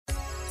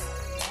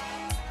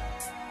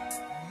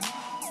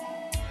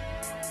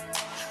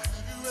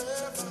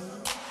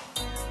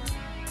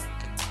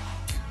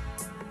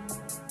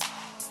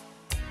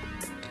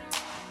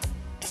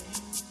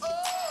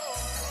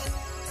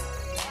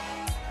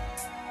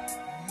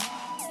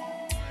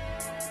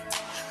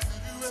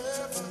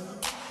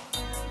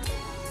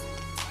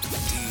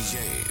DJ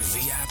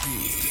VIP.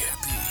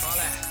 All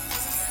that.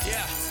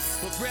 Yeah,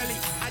 but really,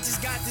 I just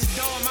got this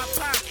dough in my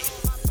pocket.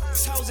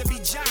 These hoes that be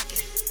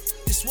jocking.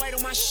 This weight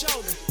on my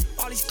shoulder.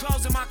 All these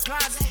clothes in my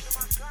closet.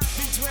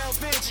 B12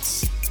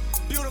 bitches.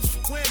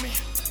 Beautiful women.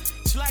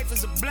 This life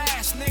is a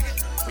blast, nigga.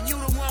 When you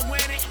the one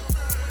winning.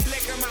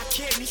 Liquor my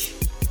kidney.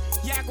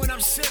 Yak when I'm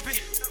sipping.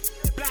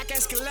 Black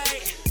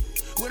Escalade.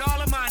 With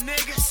all of my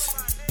niggas.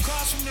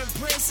 Calls from them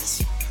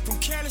prisons. From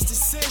careless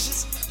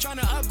decisions. Trying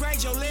to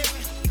upgrade your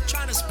living.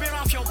 Trying to spin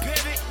off your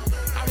pivot.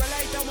 I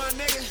relate though, my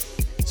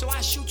nigga. So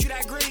I shoot you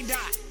that green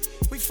dot.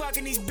 We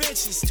fucking these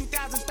bitches.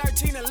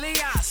 2013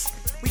 Elias.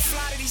 We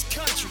fly to these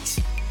countries.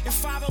 In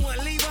 501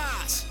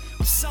 Levi's.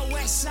 I'm so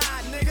west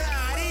side, nigga.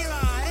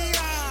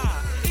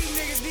 These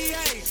niggas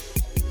behave.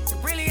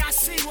 And really, I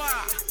see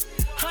why.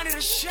 100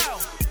 a show.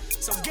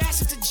 So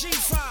gas it to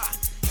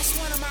G5. That's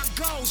one of my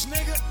goals,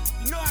 nigga.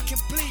 You know I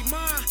complete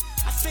mine.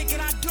 I think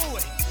and I do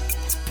it.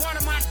 It's part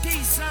of my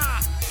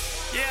design.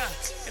 Yeah,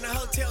 in a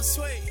hotel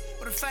suite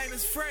with a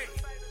famous freak.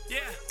 Yeah,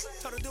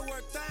 told her do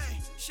her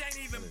thing. She ain't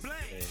even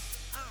blink.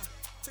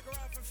 Took her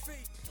off her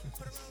feet.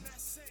 Put her on that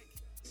sink.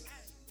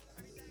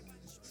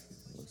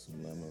 With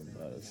some lemon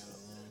butter.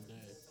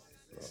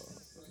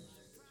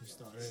 He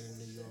started in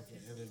New York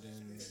and ended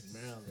in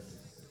Maryland.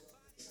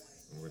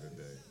 What a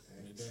day.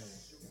 Every day.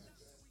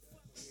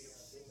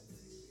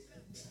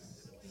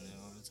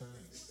 Yeah, all the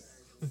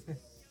time.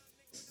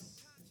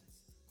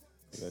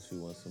 I guess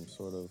you want some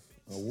sort of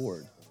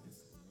award.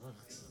 I want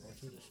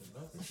you to shut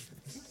up.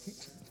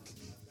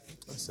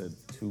 I said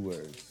 2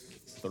 words.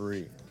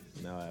 3.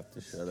 Now I have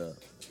to shut up.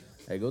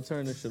 Hey, go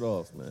turn this shit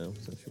off, man,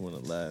 since you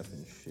want to laugh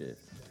and shit.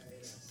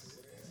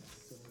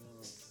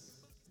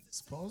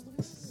 Supposed to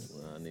be?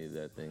 Well, I need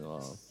that thing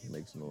off. It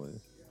makes noise.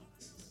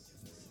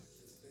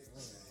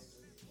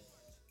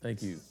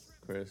 Thank you,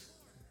 Chris.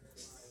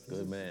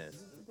 Good man.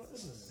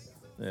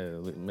 Yeah,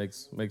 it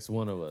makes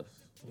one of us.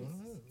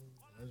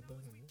 That's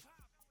better.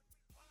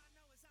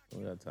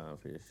 We got time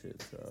for your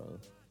shit,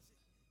 Charles.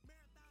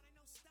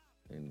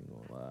 Ain't even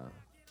gonna lie.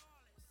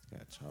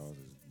 Got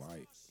Charles's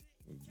bite.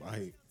 We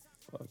bite.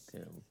 Fuck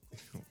him.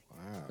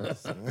 Wow,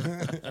 son.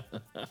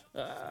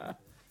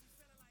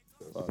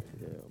 Fuck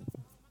him.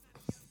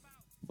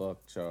 Fuck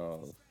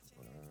Charles.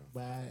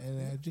 By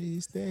energy,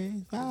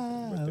 stay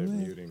But that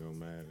mute ain't gonna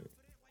matter.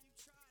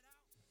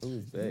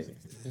 Who's they?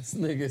 This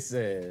nigga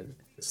said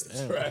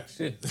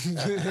distraction.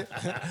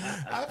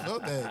 I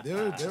felt that. They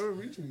were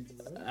retweets,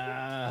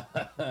 man.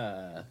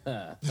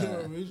 They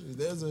were retweets.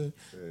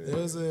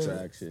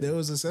 There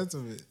was a sense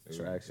of it.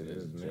 Traction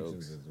is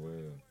jokes. As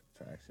well.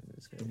 Traction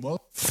is The good.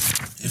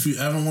 most If you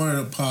ever wanted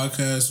a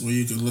podcast where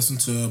you could listen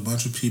to a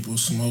bunch of people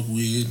smoke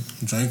weed,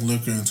 drink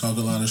liquor, and talk a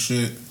lot of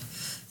shit,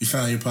 you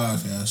found your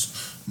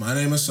podcast. My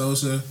name is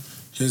Sosa.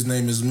 His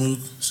name is Mook.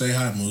 Say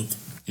hi, Mook.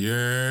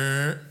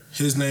 Yeah.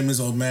 His name is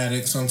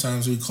Omatic.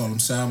 Sometimes we call him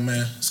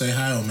Soundman. Say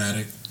hi,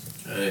 Omatic.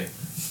 Hey.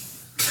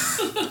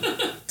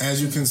 As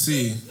you can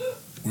see,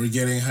 we're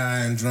getting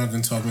high and drunk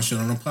and talking shit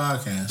on a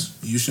podcast.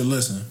 You should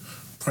listen.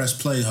 Press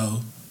play,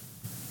 ho.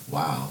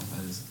 Wow,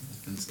 that is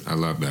offensive. I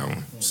love that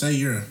one. Say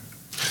you're.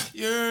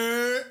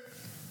 Yeah.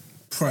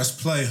 Press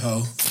play,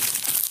 ho.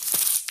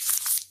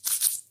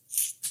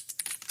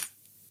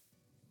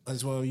 I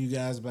just welcome you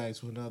guys back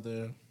to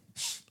another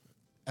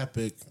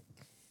epic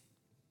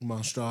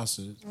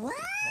monstrosity. I don't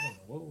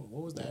know.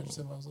 What was the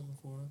adjective I was looking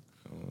for?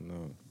 I don't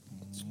know.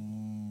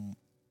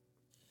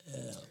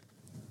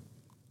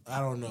 I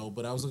don't know,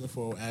 but I was looking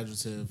for an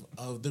adjective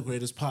of the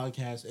greatest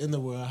podcast in the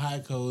world. Hi,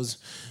 Codes.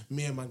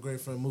 Me and my great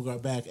friend Mook are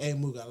back. Hey,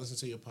 Mook, I listened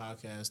to your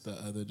podcast the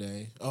other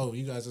day. Oh,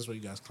 you guys, that's where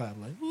you guys clap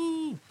like,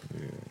 woo.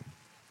 Yeah.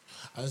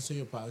 I listened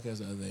to your podcast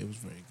the other day. It was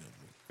very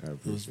good. I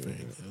It was appreciate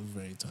very it. good. It was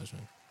very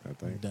touching. I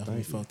think.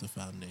 Definitely thank you. felt the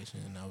foundation,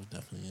 and I was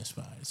definitely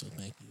inspired. So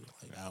thank you.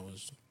 Like I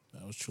was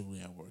truly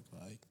at work.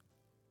 Like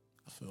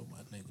I feel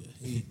my nigga.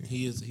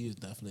 He is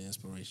definitely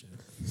inspiration,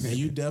 and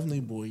you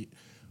definitely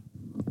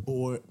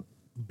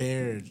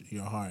bared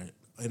your heart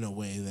in a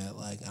way that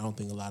like I don't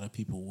think a lot of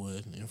people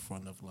would in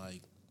front of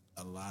like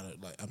a lot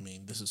of like I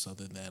mean this is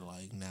something that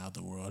like now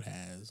the world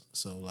has.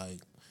 So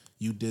like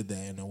you did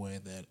that in a way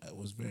that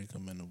was very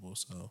commendable.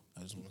 So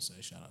I just want to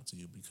say shout out to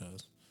you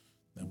because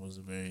that was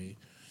a very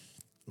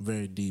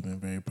very deep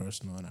and very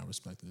personal, and I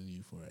respected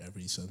you for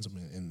every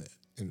sentiment in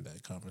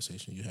that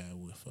conversation you had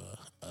with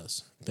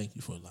us. Thank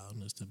you for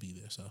allowing us to be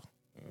there. So,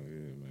 Oh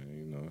yeah, man.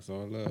 You know, it's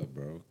all love,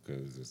 bro.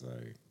 Because it's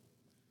like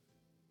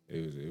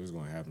it was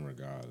gonna happen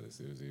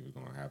regardless. It was either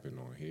gonna happen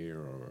on here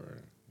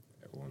or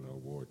on the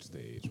award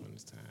stage when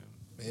it's time.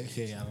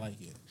 okay, I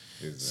like it.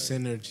 It's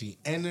like, Synergy,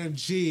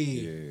 energy.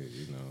 yeah,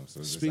 you know.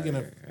 So it's Speaking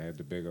just like, I had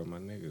to big up my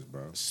niggas,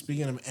 bro.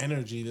 Speaking of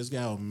energy, this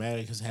guy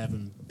Omatic is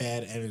having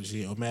bad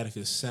energy. Omatic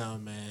is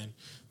sound man.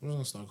 I'm just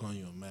gonna start calling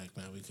you Omatic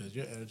now because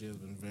your energy has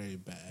been very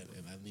bad,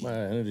 and I need. My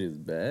energy is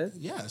bad.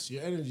 Yes,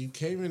 your energy. You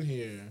came in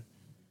here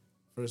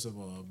First of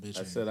all, bitch.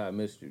 I said I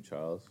missed you,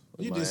 Charles.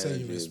 You My did say you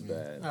energy missed is me.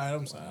 bad. All right,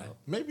 I'm sorry.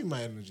 Maybe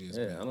my energy is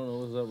Yeah, bad. I don't know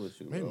what's up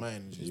with you, Maybe bro. my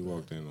energy is You bad.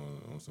 walked in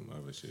on some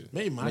other shit.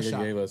 Maybe my Nigga shot.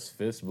 gave us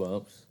fist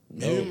bumps.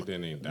 Maybe No,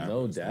 then ain't that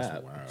No was- that's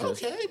dab. wild.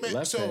 Just Okay, man.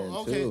 Left So, hand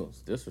okay. too.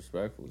 It's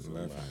disrespectful. So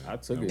Left hand. I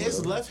took No it.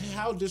 Is yo. left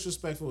how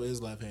disrespectful is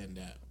left hand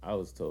dab? I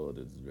was told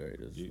it's very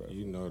disrespectful.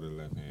 You know the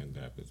left hand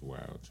dap is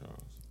wild,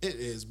 Charles. It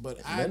is, but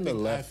I then the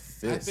think left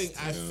I fist.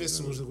 think I Yeah,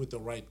 fist no. was with the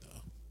right though.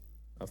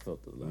 I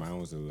felt the left. Mine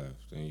was the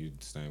left, and you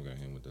same got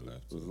him with the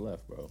left. It was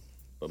left, bro.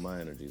 But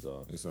my energy's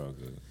off. It's all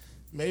good.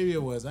 Maybe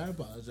it was. I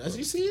apologize.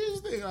 You see,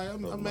 here's the thing. Like,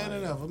 I'm man mine.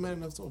 enough. I'm man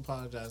enough to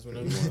apologize when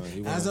I'm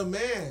he as a won.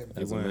 man.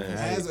 As a wasn't man.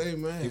 high. As a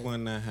man. He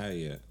wasn't that high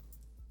yet.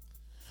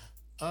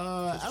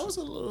 I was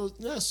a little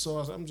not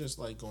sauce. I'm just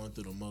like going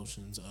through the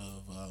motions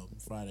of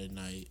Friday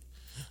night.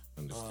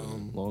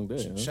 Understood. Long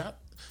day, huh? Shot.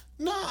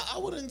 Nah, I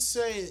wouldn't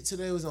say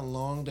today was a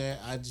long day.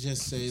 I'd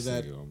just say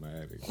that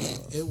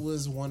it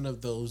was one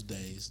of those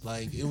days.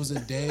 Like it was a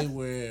day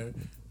where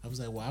I was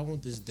like, why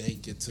won't this day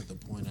get to the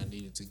point I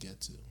needed to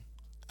get to?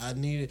 I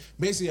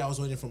was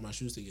waiting for my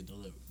shoes to get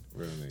delivered.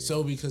 Real nigga.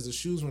 So because the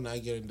shoes were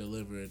not getting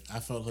delivered, I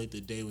felt like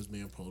the day was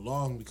being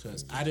prolonged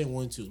because I didn't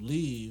want to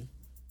leave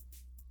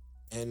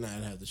and not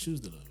have the shoes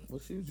delivered.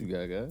 What shoes you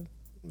got, guy?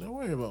 Don't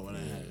worry about what I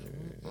have.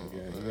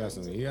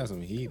 He got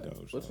some heat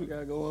though. What you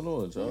got going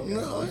on, Charles?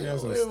 No, He got don't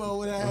some worry about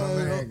what I My have.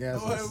 man got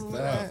Don't some worry about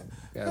what I stuff.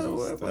 have. Got Don't some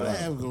worry about what I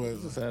stuff. have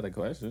going Just on. had a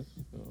question.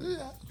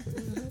 Yeah.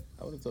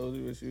 I would have told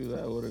you what shoes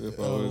I ordered if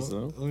I ordered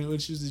some.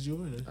 What shoes did you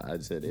order? I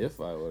said if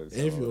I ordered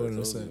some. If I you would've ordered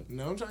told some. you.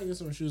 No, I'm trying to get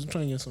some shoes. I'm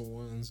trying to get some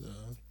ones.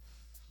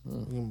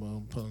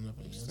 I'm pulling up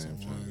and get Sam some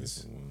trying to get ones.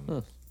 some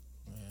ones.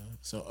 Yeah.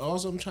 So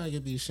also I'm trying to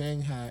get these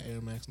Shanghai Air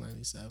Max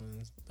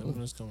 97s. They're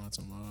gonna come out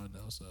tomorrow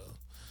though, so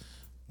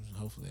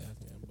hopefully I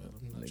can. But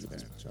I'm not trying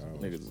to. Charles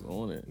Niggas is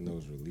on it.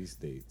 knows release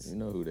dates. You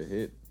know who to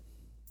hit.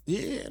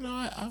 Yeah,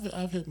 no,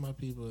 I've hit my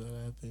people that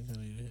I think I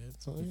need to hit.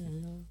 So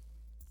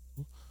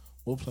yeah,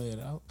 we'll play it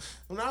out.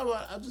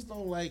 I just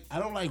don't like. I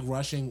don't like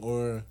rushing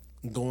or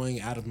going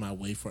out of my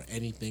way for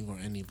anything or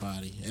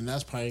anybody, and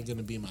that's probably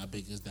gonna be my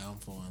biggest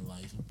downfall in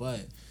life.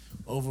 But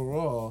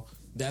overall,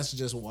 that's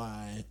just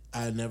why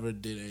I never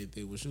did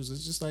anything with shoes.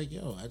 It's just like,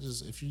 yo, they're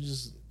just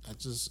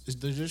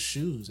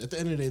shoes. At the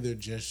end of the day, they're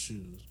just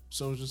shoes.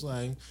 So it's just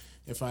like,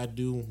 if I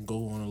do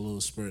go on a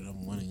little spurt,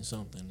 I'm wanting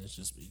something. It's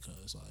just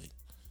because like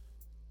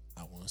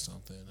I want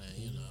something,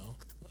 and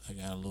I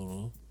got a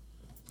little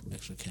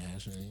extra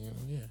cash,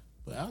 and yeah.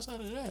 But outside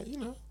of that, it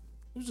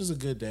was just a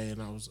good day,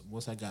 and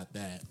once I got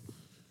that,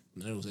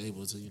 and I was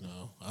able to,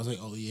 I was like,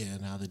 oh yeah,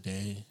 now the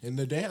day, and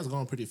the day has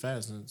gone pretty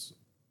fast since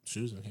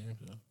shoes came,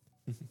 so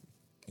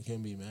I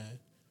can't be mad.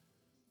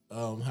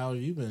 How have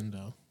you been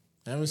though?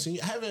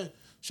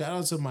 Shout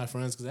out to my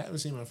friends because I haven't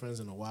seen my friends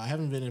in a while. I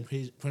haven't been in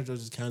Prince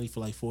George's County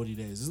for like 40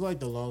 days. This is like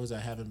the longest I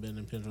haven't been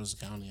in Prince George's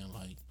County in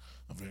like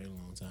a very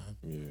long time.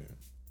 Yeah.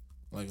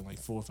 Like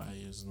 4 or 5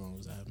 years as long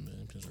as I haven't been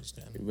in Prince George's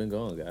County. You've been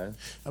gone, guys.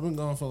 I've been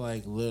gone for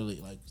like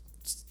literally like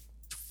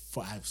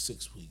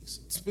 5-6 weeks.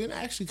 It's been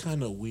actually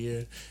kind of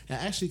weird and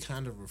actually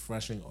kind of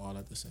refreshing all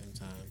at the same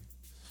time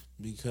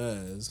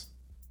because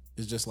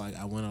it's just like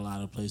I went a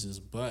lot of places,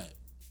 but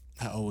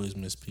I always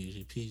miss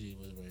PG. PG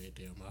was very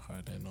dear in my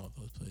heart in all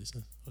those places.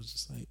 I was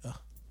just like, oh,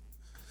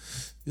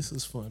 this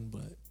is fun,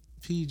 but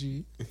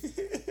PG,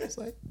 it's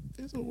like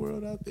there's a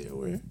world out there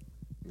where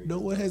no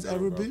one has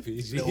ever been.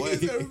 No one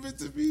has ever been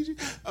to PG.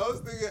 I was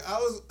thinking,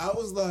 I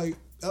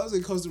was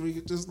in Costa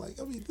Rica, just like,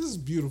 I mean, this is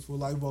beautiful,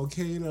 like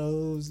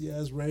volcanoes,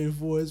 yes,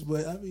 rainforest,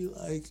 but I mean,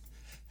 like,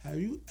 have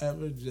you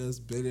ever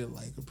just been in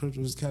like a Prince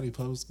George's County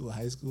public school,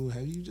 high school?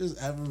 Have you just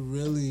ever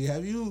really?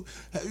 Have you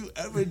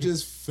ever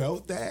just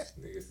felt that?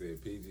 Nigga said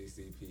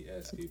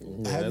PGCPS people.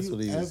 Yeah, that's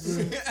what he's.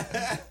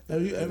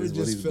 Have you ever That's what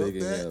just he's felt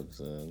bigging that? up,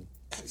 son.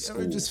 Have you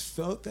ever just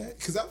felt that?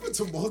 Because I've been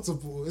to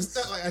multiple. It's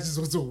not like I just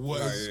went to one.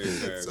 Oh,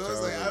 yeah. So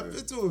it's like I've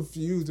been to a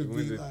few to We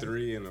went be to like.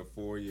 3 in a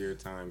 4-year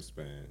time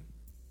span.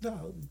 No,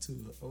 only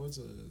 2. I went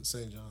to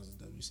St. John's and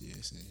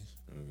WCAC.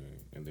 Okay.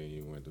 And then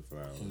you went to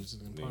Flowers. It was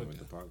in Then you went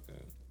to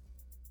Parkdale.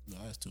 The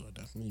last 2 are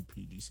definitely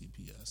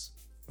PGCPS.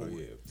 Oh,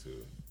 yeah,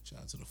 2. Shout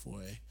out to the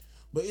 4A.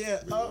 But yeah,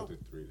 We went to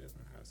 3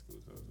 different high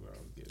schools. That was where I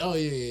was getting. oh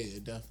yeah,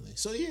 definitely.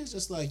 So yeah, it's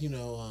just like,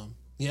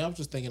 I was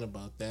just thinking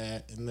about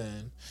that. And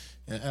then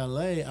in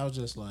LA, I was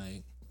just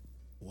like,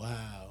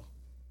 wow,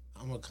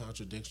 I'm a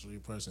contradictory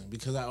person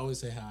because I always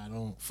say how I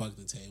don't fuck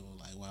the table.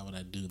 Like, why would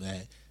I do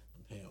that?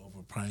 I'm paying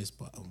overpriced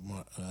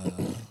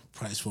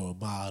price for a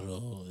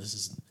bottle. This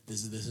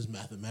is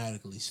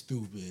mathematically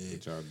stupid.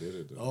 But y'all did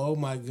it, though. Oh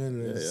my Yeah,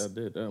 goodness. y'all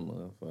did that,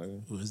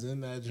 motherfucker. Was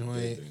in that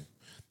joint.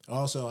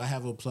 Also, I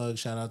have a plug.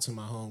 Shout out to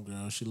my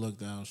homegirl. She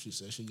looked out. She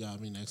said she got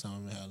me next time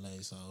I'm in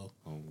LA. So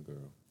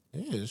Homegirl.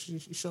 yeah, she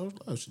showed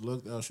love. She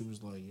looked out. She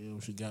was like, yeah,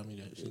 she got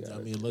me that. She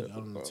got me a look out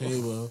on the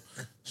table.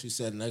 She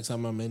said next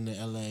time I'm in the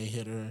LA,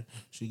 hit her.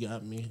 She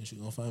got me and she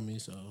gonna find me.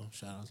 So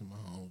shout out to my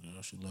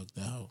homegirl. She looked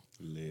out.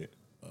 Lit.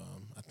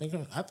 I think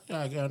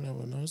I got her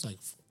name. It's like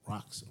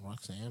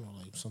Roxanne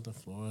or like something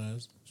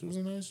Flores. She was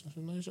a nice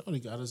shorty.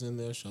 Got us in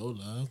there. Showed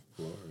love.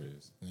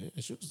 Flores. Yeah,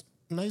 she was.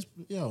 nice.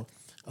 Yo,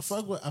 I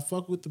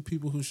fuck with the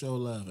people who show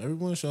love.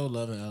 Everyone show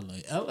love in LA.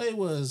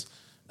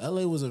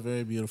 LA was a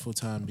very beautiful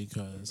time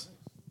because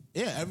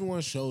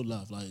everyone showed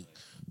love. Like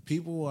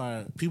people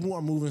are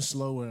moving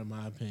slower in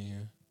my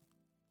opinion,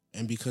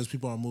 and because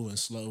people are moving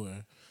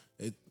slower,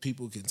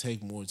 people can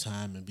take more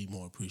time and be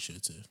more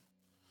appreciative.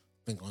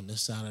 I think on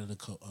this side of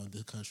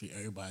the country,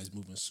 everybody's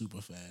moving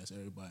super fast.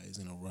 Everybody's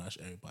in a rush.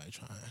 Everybody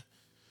trying,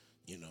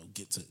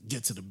 get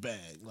to the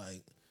bag.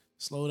 Like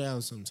slow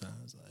down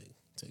sometimes. Like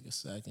take a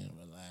second,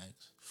 relax,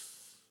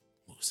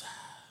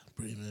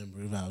 breathe in,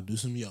 breathe out, do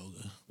some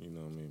yoga. You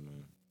know me,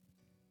 man.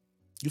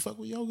 You fuck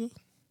with yoga?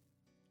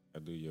 I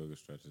do yoga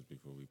stretches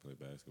before we play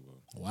basketball.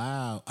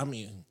 Wow. I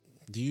mean,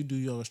 do you do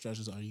yoga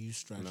stretches? Or are you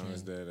stretching? No,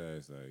 it's dead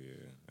ass. Like,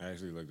 yeah. I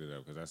actually looked it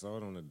up because I saw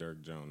it on the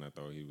Dirk Jones. I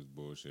thought he was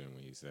bullshitting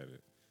when he said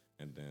it.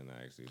 And then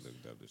I actually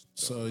looked up the stuff.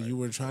 So you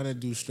were trying to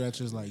do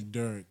stretches like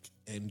Dirk,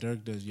 and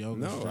Dirk does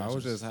yoga stretches? No, I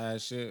was just high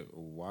as shit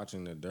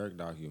watching the Dirk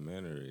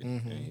documentary,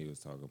 and he was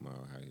talking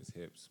about how his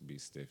hips be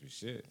stiff as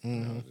shit.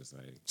 And I was just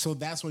like... So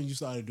that's when you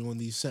started doing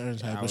these certain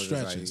type of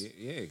stretches?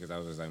 Because I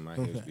was just like, my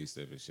hips be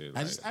stiff as shit.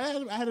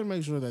 I had to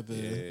make sure that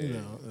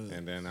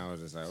and then I was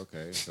just like,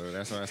 okay. So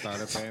that's why I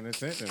started paying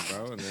attention,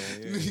 bro. And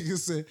then, Nigga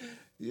said,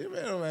 your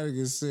man don't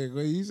get sick.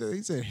 Well, he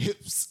said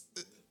hips.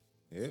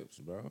 Hips,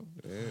 bro.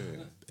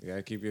 Yeah. You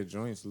gotta keep your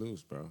joints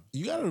loose, bro.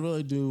 You gotta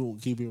really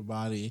keep your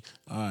body.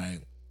 All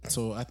right.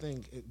 So I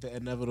think the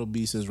inevitable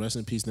beast is rest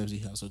in peace,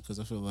 Nipsey Hussle, because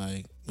I feel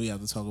like we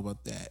have to talk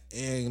about that.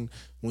 And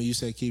when you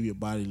said keep your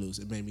body loose,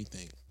 it made me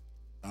think.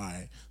 All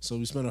right. So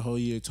we spent a whole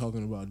year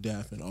talking about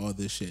death and all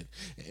this shit.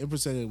 And in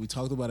particular, we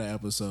talked about an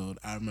episode.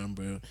 I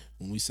remember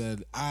when we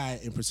said,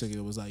 in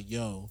particular was like,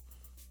 yo,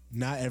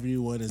 not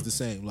everyone is the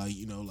same. Like,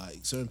 like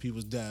certain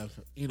people's death,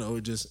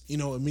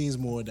 it means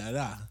more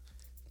da-da.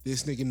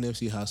 This nigga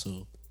Nipsey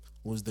Hussle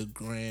was the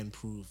grand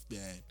proof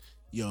that,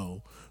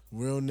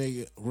 real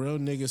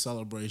nigga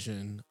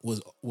celebration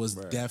was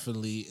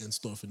definitely in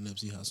store for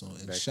Nipsey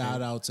Hussle. And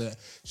shout out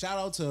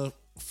to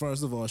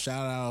first of all,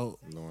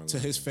 Lauren to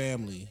his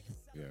family.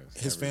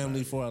 Yes, his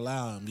family for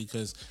allowing,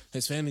 because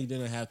his family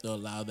didn't have to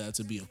allow that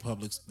to be a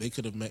public. They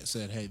could have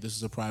said, "Hey, this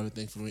is a private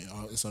thing for me.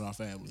 It's on our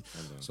family."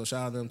 So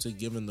shout out them to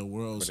giving the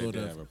world but sort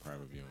they did of have a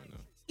private viewing though.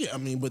 Yeah, I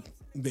mean, but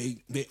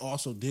they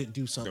also did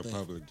do something. The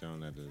public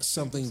John at the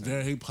something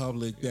very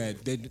public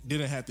that they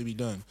didn't have to be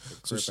done. The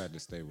crib at the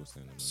Stable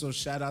Center. So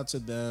shout out to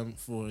them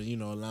for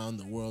allowing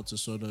the world to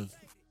sort of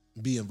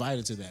be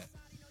invited to that.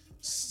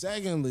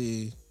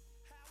 Secondly,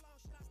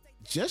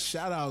 just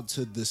shout out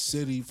to the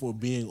city for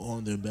being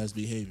on their best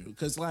behavior.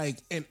 Because,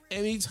 in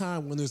any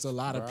time when there's a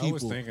lot of people... I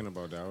was thinking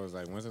about that. I was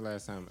like, when's the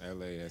last time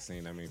LA has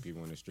seen that many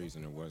people in the streets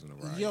and there wasn't a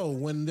riot? Yo,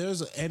 when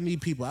there's any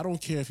people, I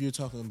don't care if you're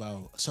talking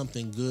about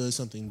something good,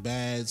 something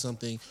bad,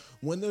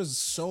 when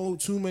there's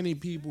too many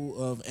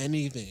people of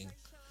anything,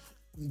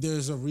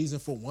 there's a reason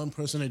for one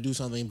person to do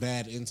something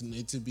bad and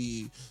it to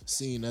be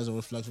seen as a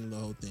reflection of the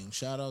whole thing.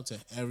 Shout out to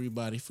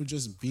everybody for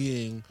just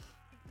being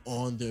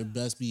on their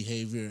best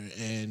behavior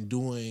and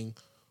doing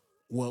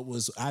what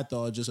was, I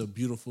thought, just a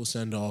beautiful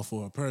send-off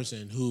for a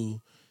person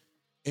who,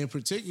 in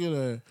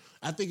particular,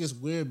 I think it's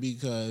weird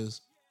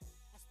because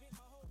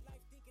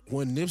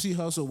when Nipsey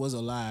Hussle was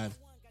alive,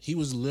 he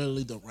was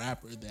literally the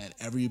rapper that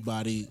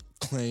everybody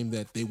claimed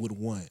that they would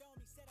want.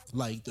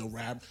 Like the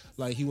rap,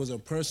 like he was a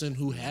person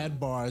who had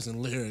bars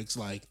and lyrics,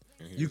 like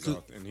and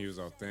he was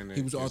authentic.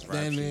 He was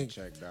authentic.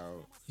 Checked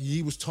out.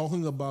 He was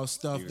talking about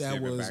stuff that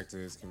was back to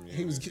his community.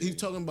 He was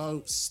talking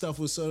about stuff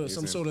with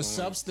some sort of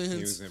substance.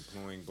 He was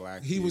employing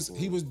black people.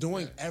 He was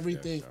doing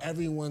everything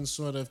everyone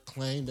sort of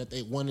claimed that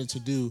they wanted to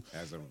do.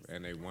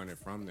 And they wanted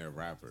from their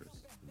rappers,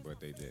 but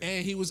they did.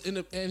 And he was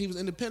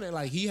independent.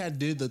 Like he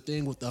did the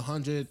thing with the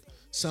 100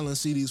 selling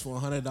CDs for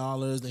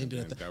 $100. Then he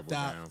did double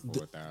down for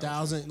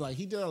 1,000. Like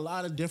he did a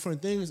lot of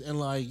different things, and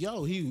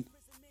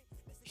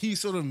he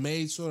sort of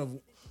made sort of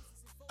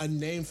a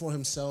name for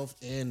himself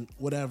in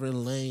whatever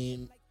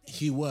lane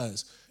he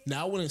was.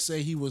 Now I wouldn't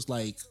say he was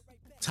like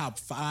top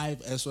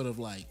 5 as sort of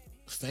like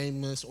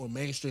famous or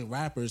mainstream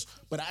rappers,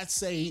 but I'd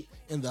say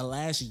in the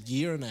last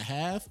year and a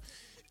half,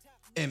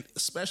 and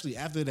especially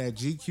after that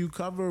GQ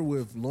cover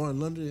with Lauren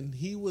London,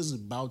 he was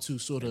about to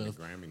sort of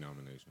Grammy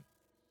nomination.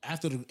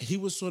 He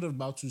was sort of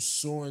about to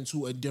soar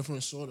into a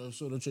different sort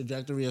of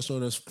trajectory of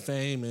sort of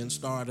fame and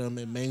stardom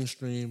and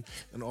mainstream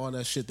and all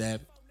that shit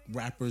that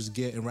rappers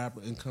get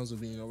and comes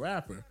with being a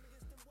rapper.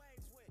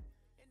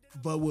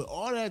 But with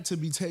all that to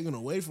be taken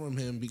away from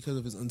him because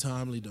of his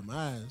untimely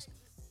demise,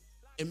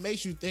 it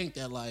makes you think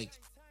that like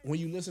when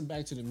you listen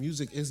back to the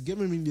music, it's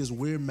giving me this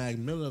weird Mac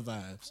Miller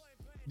vibes.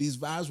 These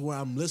vibes where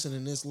I'm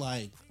listening, it's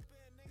like,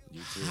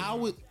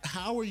 how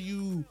are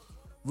you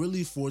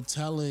really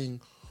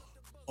foretelling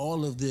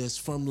all of this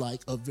from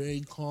like a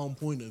very calm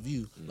point of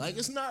view? Like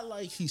it's not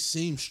like he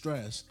seemed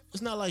stressed.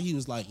 It's not like he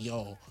was like,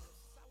 yo,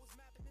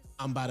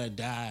 I'm about to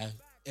die,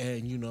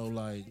 and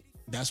like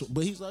that's what.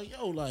 But he's like,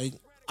 yo, like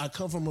I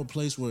come from a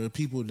place where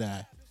people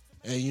die,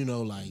 And you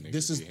know, like Niggas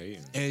this is, be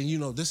hating. and you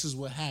know, this is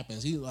what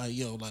happens. He like,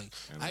 yo, like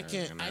And I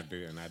can't. And I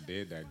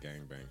did that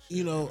gangbang shit.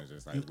 You know, and it's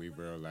just like we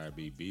real like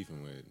be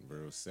beefing with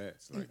real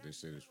sets. Like this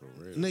shit is for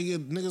real.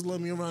 niggas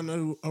love me around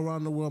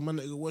the world. My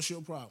nigga, what's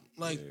your problem?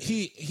 Like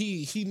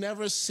he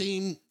never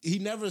seemed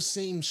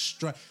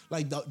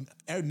like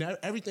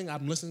everything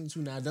I'm listening to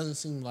now doesn't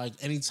seem like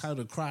any type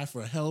of cry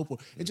for help. Or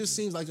it just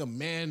seems like a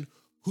man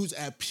who's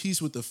at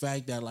peace with the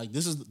fact that like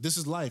this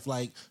is life.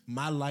 Like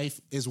my life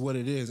is what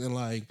it is, and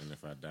like And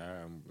if I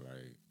die, I'm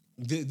like,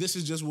 this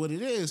is just what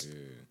it is. yeah,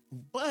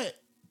 But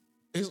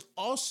it's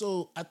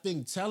also, I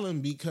think,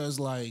 telling because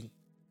like,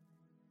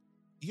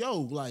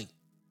 yo, like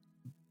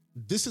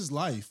this is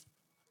life.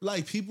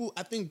 Like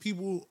I think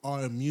people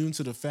are immune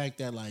to the fact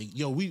that like,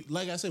 yo,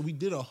 like I said, we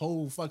did a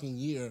whole fucking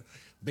year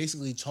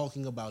basically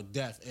talking about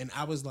death, and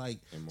I was like,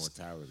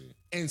 immortality.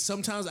 and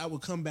sometimes I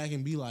would come back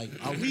and be like,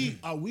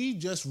 are we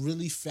just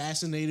really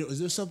fascinated? Or is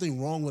there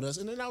something wrong with us?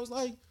 And then I was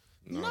like,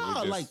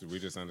 nah, we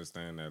just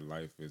understand that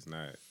life is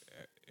not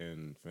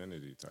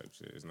infinity type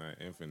shit. It's not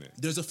infinite.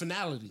 there's a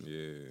finality.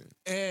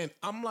 Yeah, And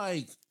I'm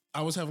like,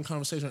 I was having a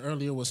conversation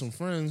earlier with some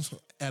friends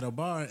at a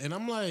bar, and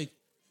I'm like,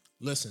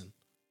 listen,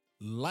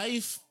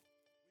 life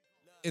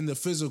in the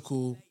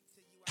physical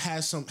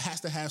has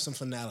to have some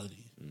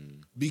finality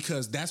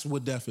because that's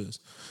what death is.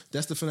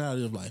 That's the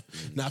finality of life.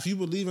 Now, if you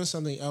believe in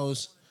something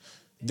else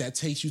that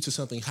takes you to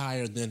something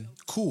higher, then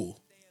cool.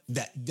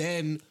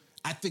 Then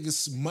I think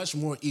it's much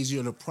more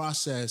easier to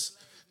process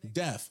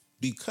death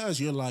because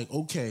you're like,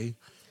 okay,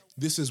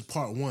 this is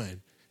part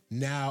one.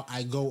 Now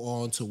I go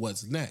on to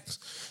what's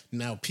next.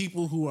 Now,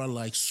 people who are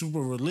like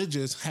super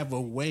religious have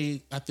a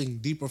way, I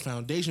think, deeper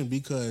foundation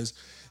because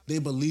they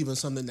believe in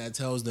something that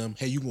tells them,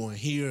 hey, you're going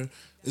here,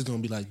 it's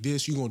going to be like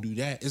this, you're going to do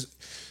that.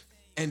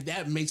 And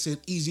that makes it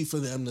easy for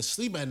them to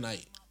sleep at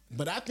night.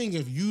 But I think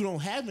if you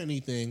don't have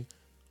anything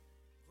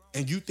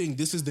and you think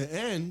this is the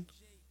end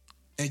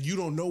and you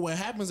don't know what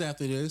happens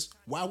after this,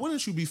 why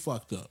wouldn't you be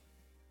fucked up?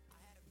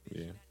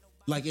 yeah.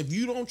 Like, if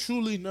you don't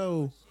truly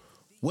know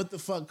what the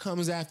fuck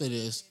comes after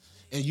this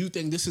and you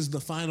think this is the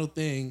final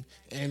thing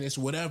and it's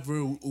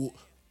whatever,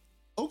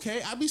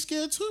 okay, I'd be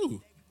scared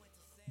too.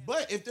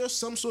 But if there's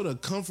some sort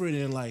of comfort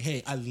in like,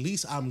 hey, at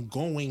least I'm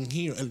going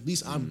here, at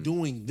least I'm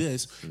doing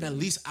this, at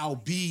least I'll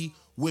be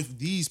with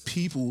these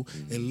people,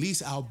 at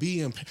least I'll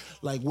be in,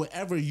 like,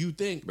 whatever you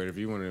think. But if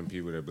you're one of them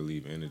people that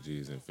believe energy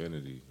is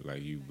infinity,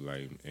 like you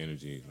like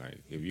energy, like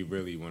if you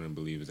really want to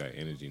believe is that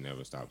energy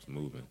never stops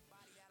moving.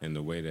 And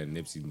the way that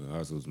Nipsey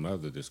Hussle's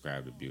mother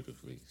described it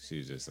beautifully,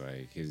 she's just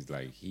like,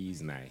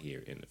 he's not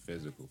here in the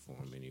physical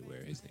form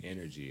anywhere. His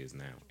energy is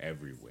now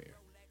everywhere.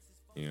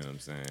 You know what I'm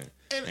saying?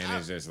 And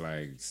it's just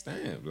like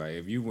stamp. Like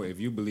if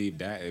you believe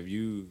that, if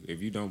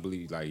you don't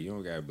believe, like you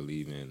don't gotta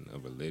believe in a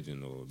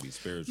religion or be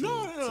spiritual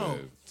No.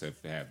 to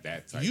have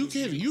that type. You of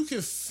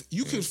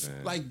can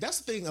saying? like, that's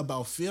the thing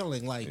about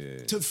feeling like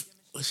Yeah.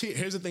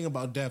 here's the thing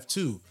about death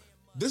too.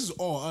 This is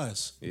all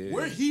us. Yeah.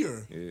 We're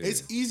here. Yeah.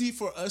 It's easy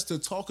for us to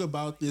talk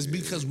about this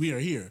because we are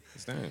here.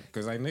 Stamp.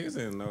 Because like niggas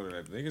didn't know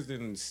that. Niggas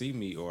didn't see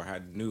me or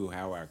knew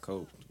how I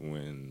coped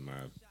when my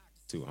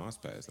 2 aunts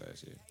passed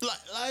last year.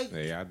 Like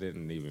Hey, I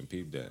didn't even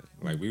peep that.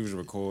 Like we was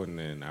recording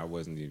and I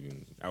was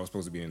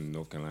supposed to be in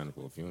North Carolina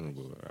for a funeral,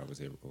 but I was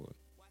here recording.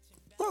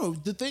 bro,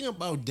 the thing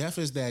about death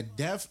is that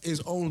death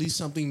is only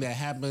something that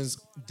happens.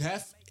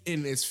 Death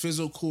in its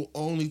physical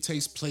only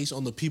takes place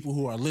on the people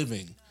who are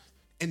living.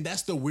 And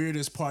that's the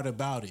weirdest part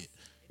about it.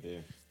 Yeah.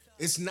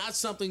 It's not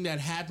something that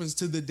happens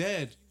to the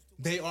dead.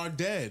 They are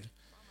dead.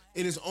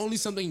 It is only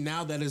something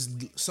now that is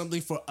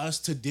something for us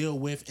to deal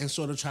with and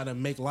sort of try to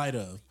make light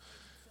of.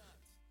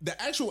 The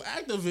actual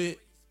act of it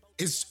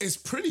is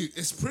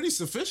pretty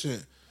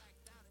sufficient.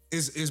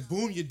 Is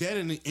boom, you're dead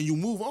and you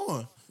move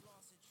on.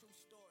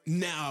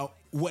 Now,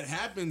 what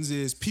happens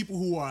is people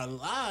who are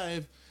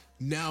alive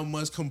now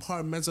must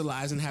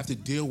compartmentalize and have to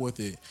deal with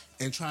it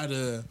and try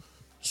to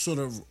sort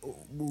of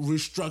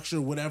restructure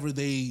whatever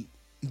they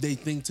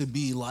think to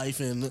be life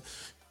and,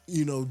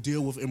 you know,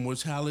 deal with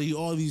immortality,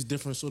 all these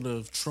different sort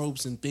of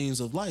tropes and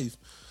themes of life.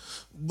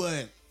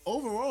 But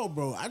overall,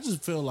 bro, I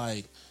just feel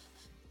like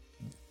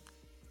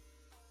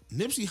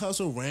Nipsey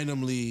Hussle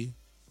randomly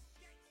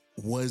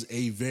was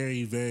a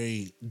very,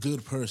 very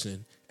good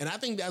person. And I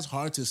think that's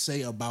hard to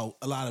say about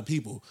a lot of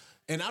people.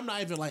 And I'm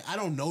not even like, I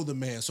don't know the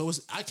man. So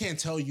I can't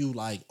tell you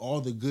like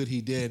all the good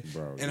he did.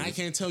 Bro, and I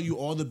can't tell you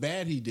all the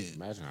bad he did.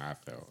 Imagine how I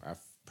felt. I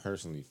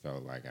personally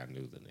felt like I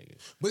knew the nigga.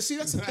 But see,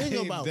 that's the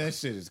thing about that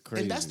shit is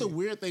crazy. And that's the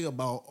weird thing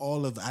about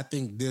all of, I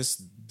think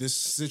this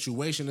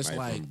situation is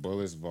like from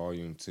Bullets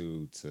Volume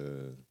 2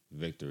 to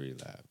Victory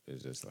Lap.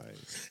 It's just like,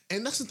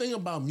 and that's the thing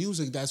about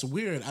music that's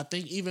weird. I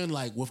think even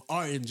like with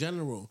art in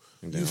general,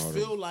 and you then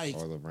feel like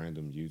all the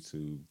random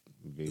YouTube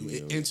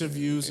videos,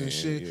 interviews and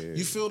shit. Yeah.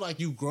 You feel like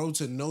you grow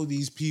to know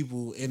these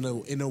people in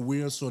a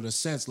weird sort of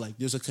sense. Like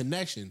there's a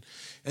connection.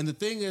 And the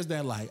thing is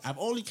that like I've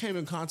only came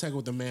in contact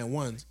with the man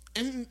once,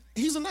 and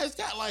he's a nice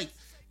guy. Like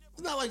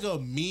it's not like a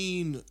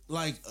mean,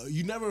 like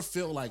you never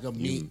feel like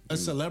a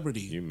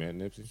celebrity. You met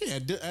Nipsey? Yeah,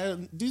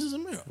 this is a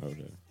mirror.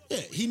 Okay.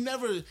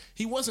 Yeah,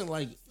 he wasn't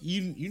like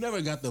you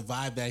never got the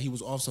vibe that he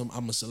was off some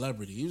I'm a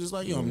celebrity. He was just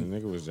like, yo, the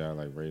nigga was just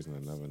like raising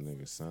another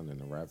nigga's son in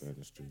the rap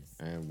industry,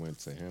 and went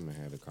to him and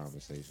had a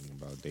conversation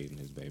about dating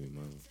his baby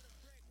mama.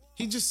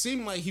 he just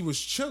seemed like he was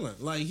chilling.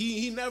 Like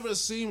he never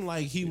seemed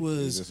like he He's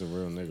was just a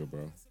real nigga,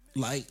 bro.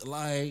 like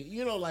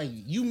you know, like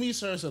you meet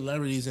certain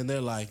celebrities and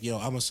they're like, yo,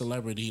 I'm a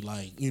celebrity,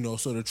 like, you know,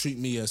 sort of treat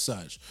me as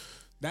such.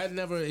 That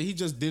never, he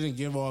just didn't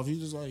give off. He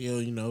just like, yo,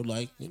 you know,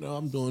 like, you know,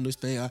 I'm doing this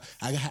thing.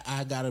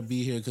 I gotta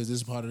be here because this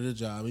is part of the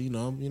job. You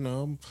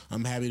know,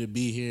 I'm happy to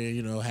be here.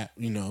 You know,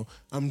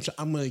 I'm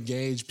gonna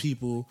engage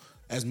people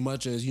as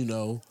much as, you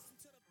know,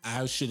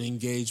 I should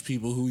engage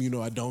people who, you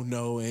know, I don't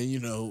know, and, you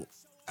know,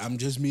 I'm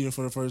just meeting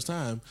for the first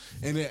time,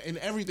 and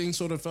everything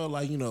sort of felt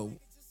like, you know,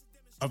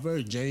 a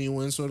very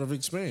genuine sort of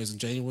experience, a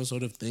genuine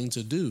sort of thing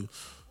to do.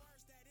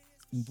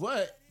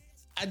 But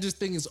I just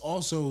think it's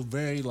also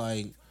very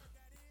like,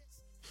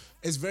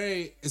 it's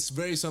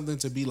very something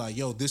to be like,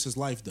 yo, this is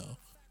life though.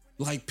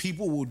 Like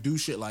people will do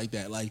shit like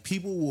that. Like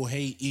people will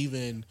hate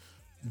even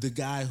the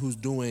guy who's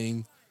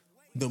doing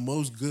the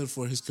most good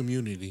for his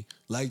community.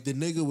 Like the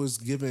nigga was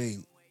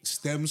giving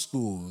STEM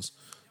schools.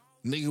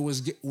 Nigga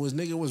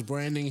was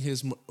branding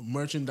his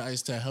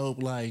merchandise to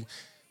help like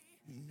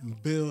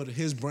build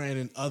his brand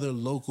and other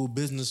local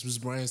businesses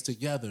brands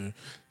together.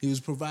 He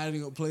was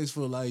providing a place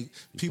for like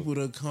people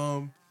to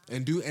come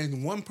and do,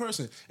 and one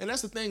person. And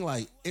that's the thing,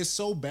 like, it's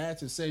so bad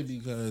to say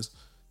because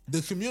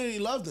the community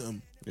loved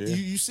him. Yeah.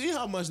 You see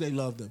how much they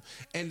loved him.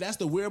 And that's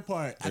the weird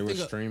part. They were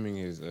streaming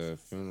his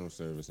funeral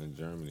service in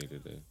Germany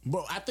today.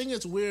 Bro, I think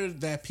it's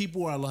weird that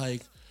people are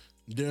like,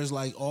 there's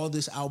like all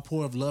this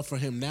outpour of love for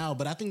him now,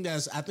 but I think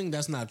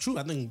that's not true.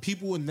 I think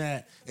people in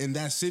that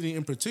city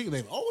in particular,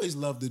 they've always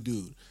loved the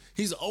dude.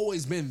 He's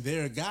always been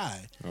their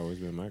guy. Always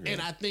been my guy.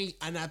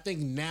 And I think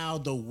now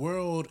the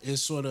world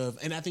is sort of,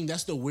 and I think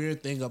that's the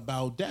weird thing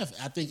about death.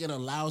 I think it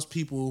allows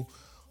people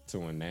to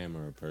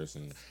enamor a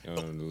person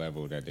on the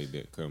level that they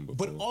couldn't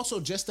before. But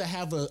also just to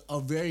have a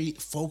very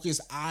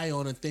focused eye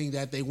on a thing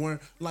that they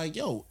weren't like,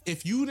 yo,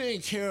 if you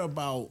didn't care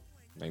about,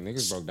 like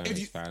niggas broke down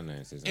his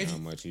finances and how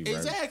much he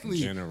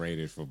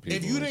generated for people.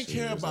 If you didn't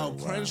care about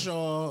like,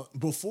 Crenshaw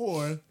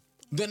before,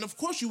 then of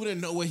course you wouldn't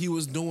know what he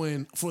was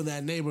doing for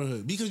that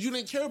neighborhood because you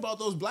didn't care about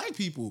those black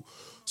people.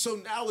 So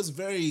now it's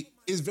very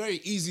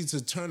easy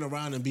to turn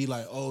around and be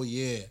like, oh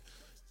yeah,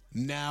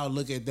 now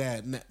look at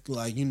that,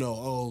 like, you know,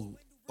 oh,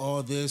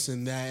 all this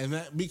and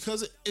that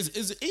because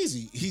it's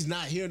easy. He's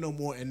not here no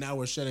more, and now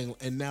we're shedding,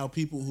 and now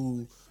people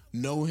who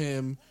know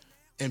him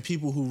and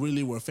people who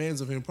really were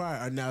fans of him prior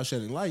are now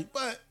shedding light.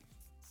 But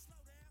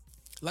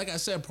like I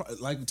said,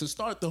 like to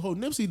start the whole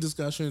Nipsey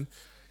discussion,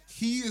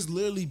 he is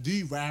literally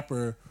the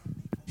rapper.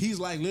 He's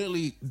like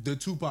literally the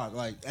Tupac.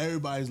 Like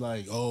everybody's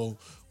like, oh,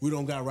 we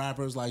don't got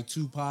rappers like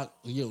Tupac.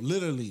 Yo,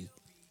 literally,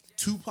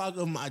 Tupac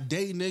of my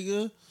day,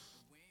 nigga.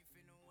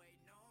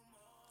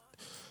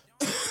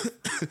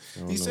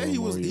 He said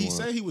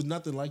he was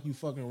nothing like you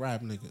fucking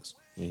rap niggas.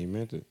 Yeah, he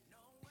meant it.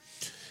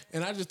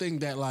 And I just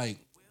think that like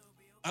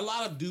a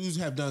lot of dudes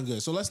have done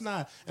good. So let's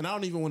not, and I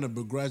don't even want to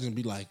begrudge and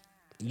be like,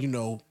 you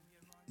know,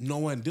 no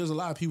one, there's a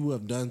lot of people who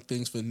have done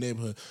things for the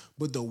neighborhood.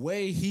 But the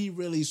way he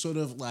really sort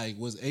of like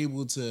was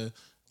able to,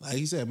 like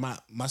he said, my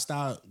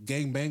style,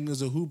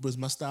 gangbangers or hoopers,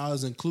 my style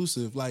is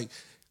inclusive. Like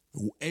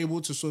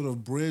able to sort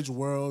of bridge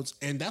worlds.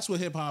 And that's what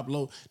hip hop,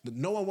 no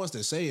one wants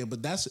to say it,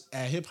 but that's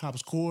at hip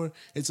hop's core.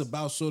 It's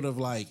about sort of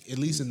like, at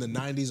least in the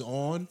 90s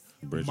on,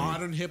 bridging.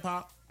 Modern hip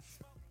hop.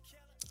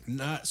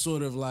 Not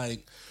sort of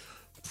like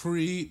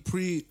pre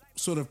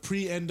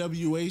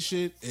NWA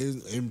shit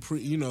and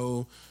pre, you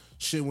know,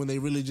 shit when they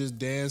really just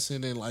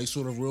dancing and like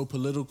sort of real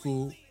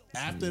political.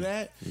 After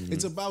that,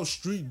 it's about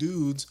street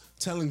dudes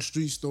telling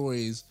street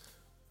stories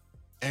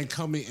and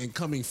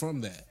coming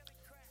from that.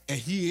 And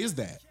he is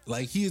that.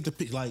 Like he is the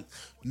like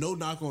no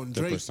knock on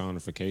Drake. The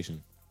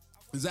personification.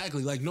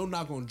 Exactly. Like no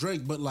knock on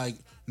Drake, but like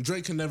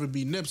Drake can never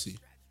be Nipsey.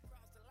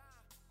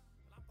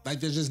 Like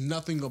there's just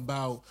nothing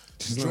about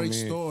Drake's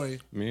story.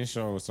 Me and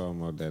Shaw was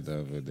talking about that the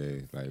other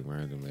day, like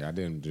randomly. I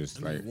didn't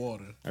just like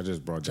water. I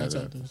just brought that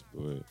up.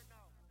 But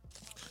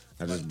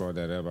I just brought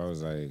that up. I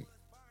was like,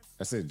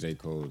 I said J.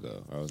 Cole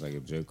though. I was like,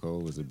 if J.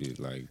 Cole was a bit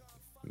like,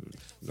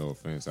 no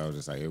offense, I was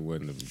just like, it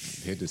wouldn't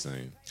have hit the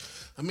same.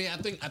 I mean, I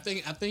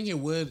think it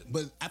would,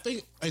 but I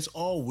think it's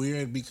all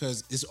weird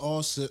because it's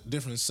all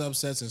different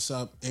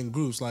subsets and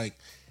groups. Like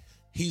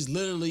he's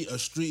literally a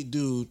street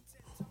dude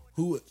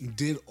who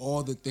did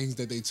all the things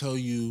that they tell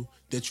you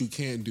that you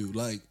can't do.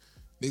 Like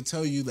they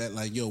tell you that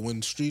like, yo,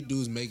 when street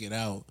dudes make it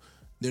out,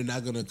 they're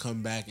not gonna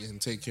come back and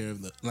take care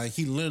of the. Like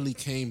he literally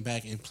came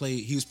back and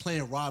played. He was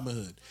playing Robin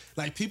Hood.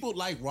 Like people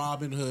like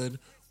Robin Hood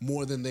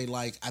more than they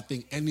like, I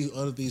think, any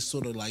other these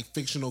sort of like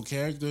fictional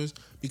characters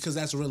because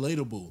that's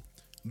relatable.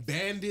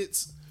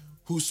 Bandits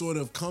who sort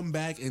of come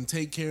back and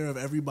take care of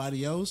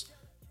everybody else,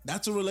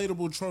 that's a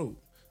relatable trope.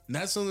 And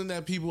that's something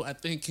that people, I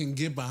think, can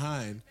get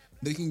behind.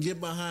 They can get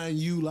behind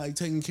you like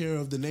taking care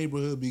of the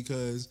neighborhood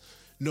because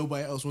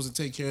nobody else wants to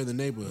take care of the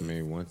neighborhood. I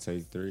mean, one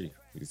take three.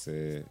 He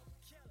said,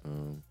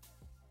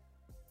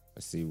 I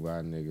see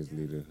why niggas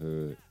leave the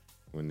hood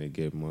when they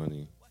get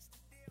money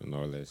and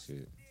all that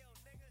shit.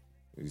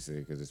 You say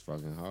because it's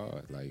fucking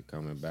hard. Like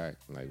coming back,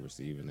 like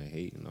receiving the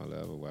hate and all the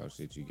other wild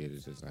shit you get.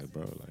 It's just like,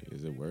 bro, like,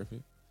 is it worth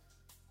it?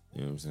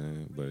 You know what I'm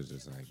saying? But it's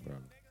just like, bro,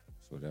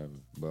 it's whatever.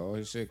 But all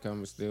his shit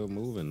coming still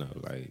moving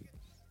though. Like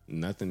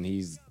nothing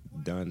he's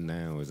done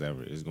now is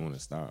going to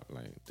stop.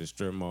 Like the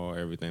strip mall,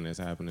 everything that's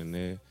happening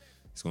there,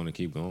 it's going to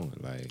keep going.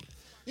 Like.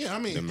 Yeah, I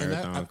mean, the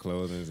marathon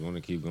clothing is going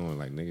to keep going.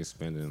 Like niggas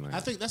spending like. I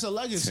think that's a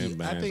legacy. 10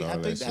 bands,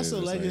 I think that's a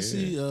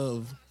legacy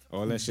of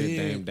all that shit.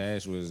 Dame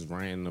Dash was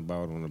ranting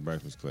about on the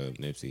Breakfast Club.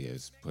 Nipsey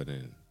has put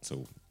in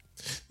so.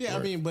 Yeah,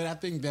 work. I mean, but I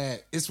think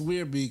that it's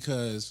weird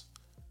because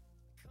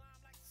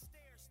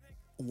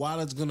while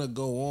it's gonna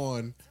go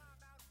on,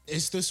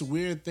 it's this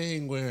weird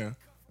thing where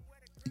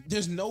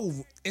there's no.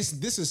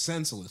 This is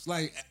senseless.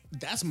 Like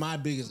that's my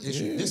biggest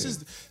issue. Yeah. This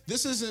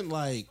isn't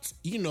like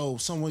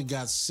someone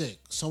got sick,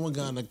 someone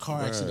got in a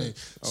car accident.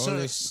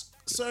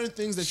 Certain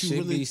things that you should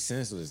really be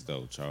senseless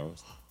though,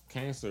 Charles.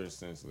 Cancer is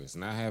senseless.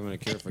 Not having a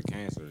cure for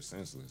cancer is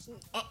senseless.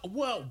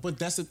 Well, but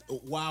that's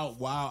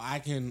while I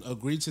can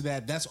agree to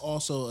that, that's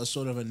also a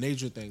sort of a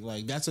nature thing.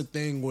 Like that's a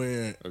thing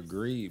where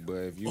agreed.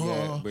 But if you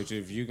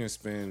if you can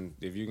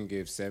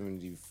give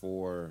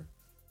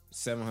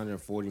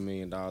 $740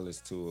 million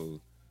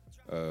to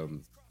a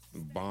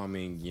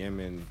bombing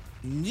Yemen.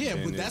 Yeah,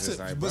 but that's just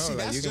like, bro, see,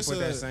 like that's you can just put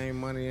that same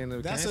money in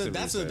the cancer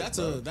research,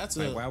 that's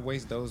like, why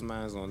waste those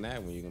minds on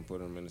that when you can put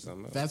them into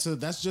something else?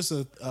 That's just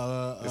a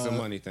it's a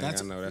money thing. I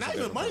know that's not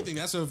even a money thing.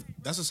 That's a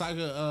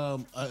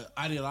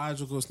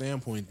ideological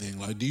standpoint thing.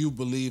 Like, do you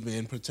believe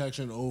in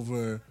protection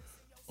over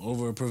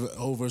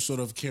sort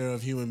of care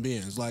of human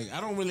beings? Like,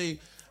 I don't really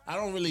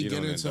you get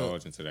don't into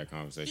indulge into that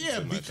conversation. Yeah,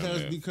 too much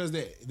because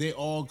they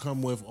all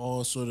come with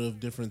all sort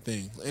of different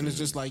things, and it's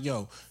just like,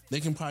 yo,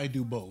 they can probably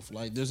do both.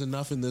 Like, there's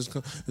enough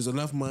there's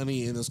enough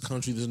money in this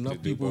country. There's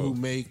enough people who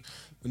make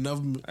enough.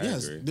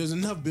 Yes, there's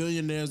enough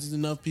billionaires. There's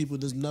enough people.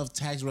 There's enough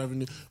tax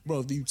revenue,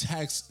 bro. If you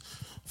tax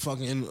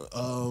fucking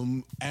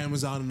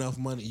Amazon enough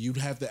money, you'd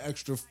have the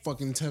extra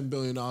fucking $10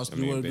 billion to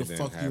do whatever the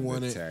fuck you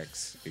wanted.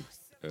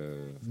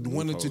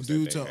 Wanted to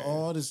do to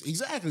all this.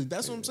 Exactly.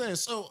 That's what I'm saying.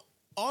 So.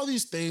 All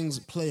these things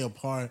play a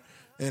part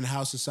in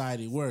how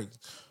society works.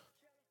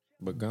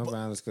 But gun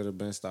violence could have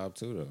been stopped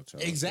too, though,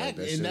 Charles.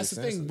 Exactly, like, and that's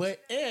the thing.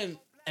 But and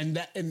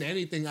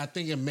anything, I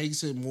think it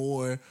makes it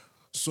more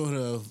sort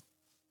of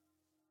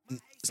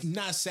it's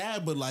not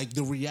sad, but like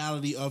the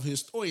reality of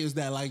his story is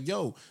that, like,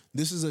 yo,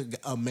 this is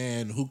a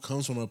man who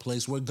comes from a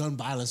place where gun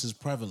violence is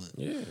prevalent.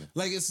 Yeah,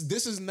 like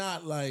this is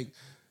not like,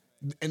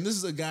 and this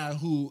is a guy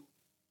who,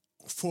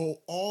 for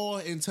all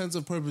intents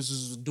and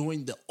purposes,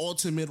 doing the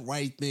ultimate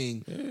right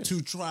thing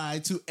to try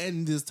to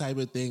end this type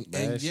of thing.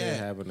 Bad shit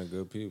happen to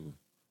good people.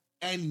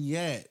 And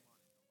yet,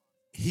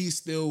 he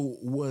still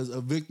was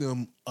a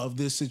victim of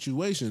this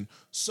situation.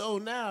 So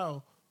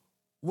now,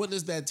 what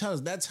does that tell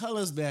us? That tells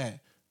us that,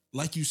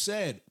 like you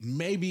said,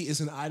 maybe it's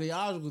an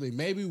ideological thing.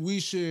 Maybe we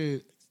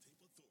should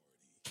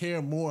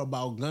care more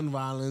about gun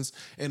violence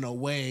in a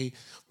way.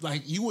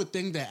 Like, you would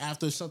think that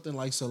after something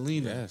like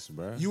Selena, yes,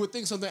 bro. You would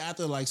think something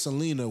after like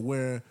Selena,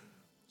 where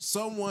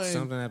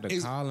something after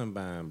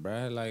Columbine,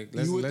 bro. Like,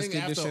 let's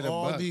get this shit a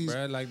buck,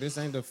 bro. Like, this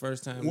ain't the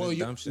first time this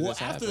dumb shit has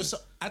happened.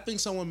 I think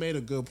someone made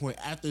a good point.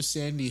 After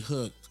Sandy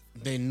Hook,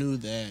 they knew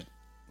that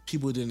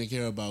people didn't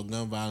care about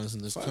gun violence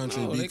in this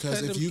country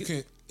because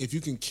if you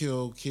can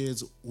kill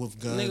kids with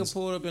guns, nigga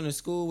pulled up in a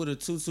school with a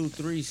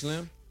 223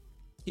 Slim.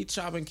 He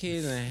chopping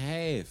kids in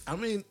half. I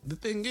mean, the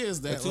thing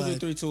is that a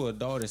 223 to a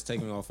dog is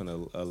taking off in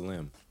a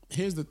limb.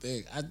 Here's the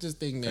thing. I just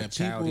think that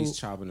he's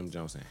chopping them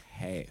jumps in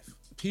half.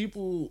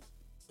 People,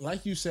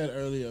 like you said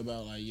earlier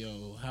about like,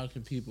 yo, how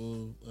can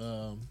people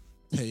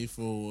pay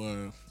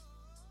for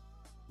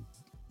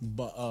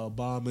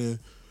bombing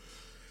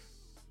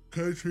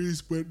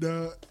countries but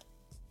not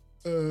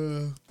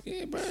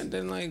yeah, bro. And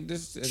then like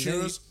this, and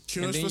then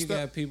you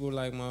got people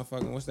like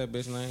motherfucking what's that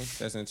bitch name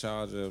that's in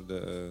charge of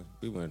the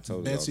we went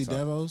told Betsy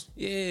DeVos.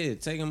 Yeah,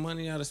 taking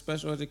money out of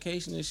special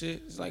education and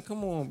shit. It's like,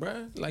 come on,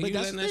 bro. Like, but you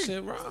letting that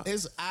shit rock.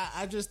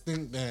 I just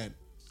think that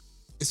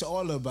it's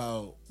all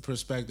about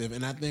perspective,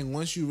 and I think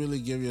once you really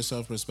give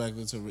yourself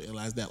perspective to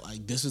realize that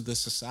like this is the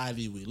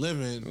society we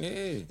live in,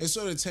 it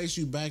sort of takes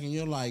you back, and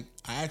you're like,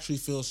 I actually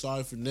feel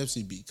sorry for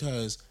Nipsey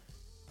because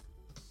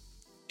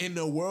in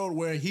the world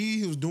where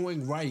he was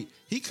doing right,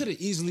 he could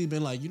have easily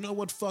been like, you know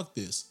what, fuck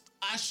this.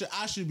 I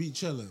should be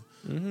chilling.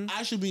 Mm-hmm.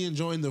 I should be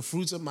enjoying the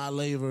fruits of my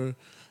labor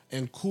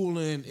and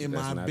cooling in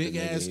my big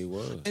ass.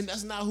 And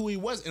that's not who he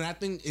was. And I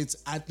think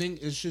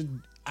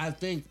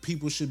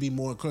people should be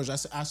more encouraged. I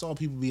saw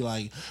people be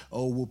like,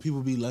 oh, will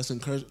people be less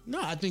encouraged?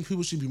 No, I think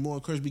people should be more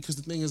encouraged because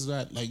the thing is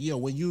that, like, yo,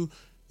 when your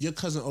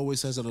cousin always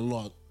says it a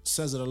lot.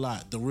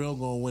 The real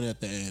gonna win at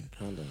the end.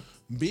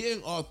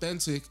 Being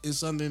authentic is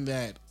something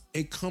that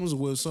it comes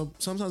with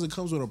sometimes it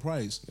comes with a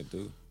price. It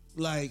do.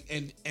 like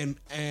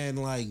and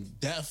like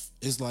death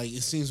is like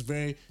it seems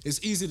very.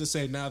 It's easy to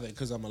say now that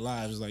because I'm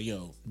alive. It's like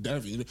yo,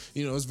 death.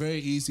 You know, it's very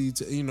easy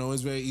to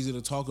it's very easy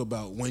to talk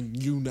about when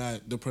you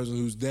not the person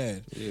who's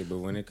dead. Yeah, but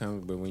when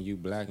you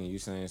black and you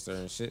saying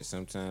certain shit,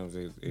 sometimes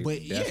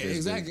But yeah,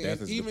 exactly.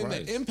 Death is even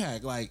the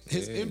impact, like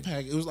his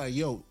impact, it was like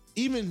yo,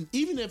 even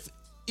if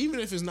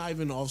it's not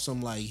even off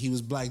some like he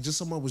was black, just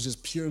someone was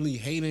just purely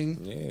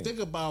hating. Yeah. Think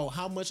about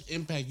how much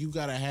impact you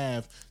gotta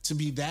have to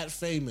be that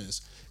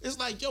famous. It's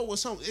like, yo,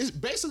 what's something? It's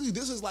basically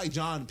this is like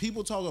John.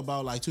 People talk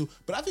about like too,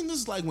 but I think this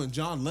is like when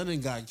John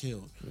Lennon got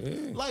killed.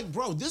 Yeah. Like,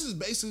 bro, this is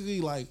basically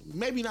like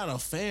maybe not a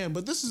fan,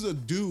 but this is a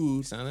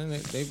dude. Son,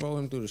 they rode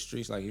him through the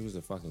streets like he was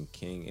a fucking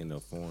king in a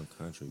foreign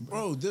country,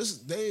 bro. Bro,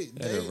 they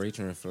had a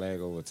Rachel flag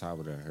over top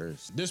of the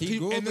hearse. There's He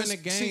people grew up in a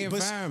gang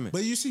environment.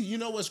 But you see, you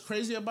know what's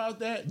crazy about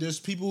that? There's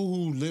people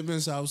who live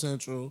in South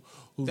Central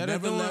who That are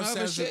never doing left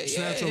other Central. shit.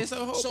 Yeah, it's a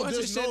whole bunch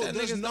of shit that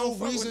there's niggas no don't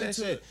fuck with reason that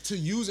shit. to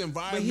use But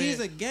environment.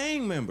 he's a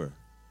gang member.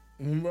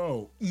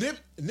 Bro,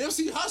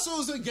 Nipsey Hussle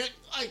is a gang.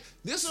 Like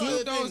this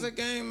Snoop Dogg's a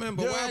gang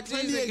member. There are YG's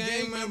plenty a of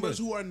gang member. members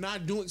who are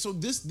not doing. So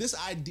this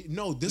idea.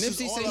 No, this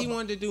Nipsey is all said he about-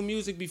 wanted to do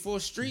music before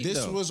street.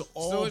 This though. was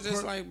all. So it's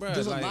just like, bro,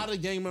 there's like, a lot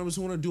of gang members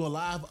who want to do a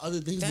lot of other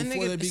things that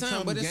before they nigga, become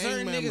son, but gang there's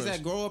certain members. niggas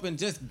that grow up in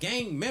just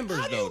gang members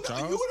How do though, you know,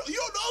 Charles. you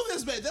don't know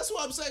this, man. That's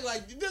what I'm saying.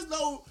 Like, there's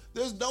no.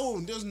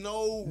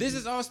 This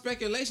is all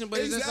speculation,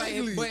 but Exactly.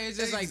 it's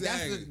just like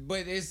Exactly.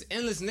 but it's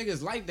endless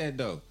niggas like that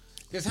though.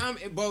 Cause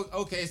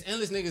it's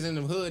endless niggas in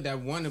the hood that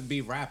want to be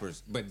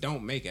rappers but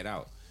don't make it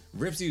out.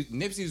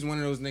 Nipsey's one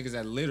of those niggas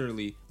that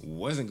literally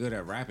wasn't good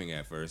at rapping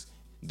at first.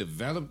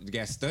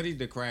 Studied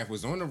the craft,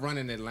 was on the run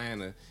in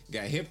Atlanta,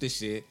 got hip to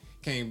shit,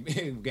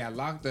 got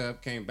locked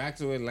up, came back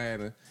to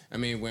Atlanta.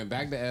 Went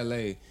back to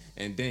LA,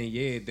 and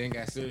then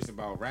got serious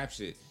about rap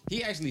shit.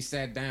 He actually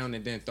sat down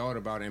and then thought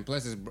about it. And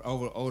plus, his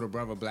older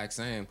brother Black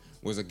Sam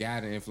was a guy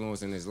that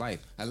influenced in his life.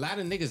 A lot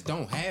of niggas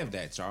don't have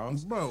that,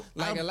 Charles. Bro,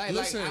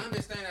 listen, I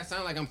understand that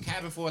sound like I'm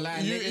capping for a lot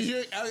of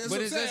niggas,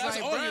 but it's just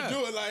like, all bro, you're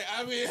doing.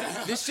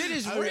 Like, this shit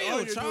is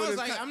real, Charles.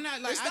 Like, I'm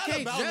not like I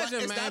can't judge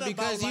him, man,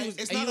 because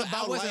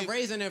I wasn't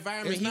raised in the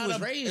environment he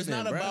was raised in. It's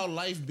not about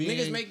life being.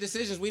 Niggas make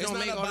decisions we don't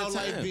make all the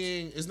time.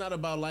 It's not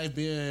about life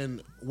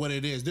being what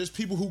it is. There's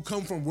people who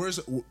come from worse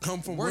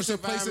places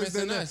environments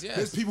than than us. us. Yes.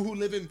 There's people who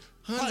live in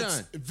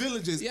huts,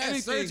 villages, yes,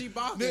 anything. Serge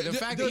Ibaka. The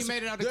fact that he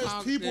made it out of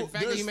Compton, the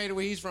fact that he made it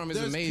where he's from is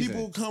amazing.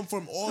 People come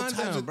from all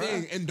types of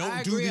things and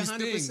don't do these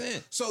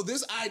things. So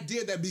this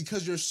idea that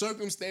because your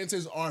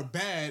circumstances are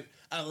bad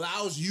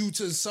allows you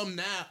to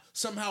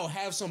somehow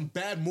have some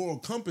bad moral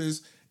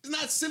compass. It's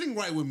not sitting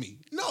right with me.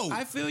 No,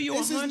 I feel you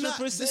 100%.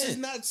 This is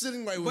not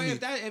sitting right with me.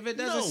 But if it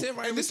doesn't sit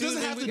right with you,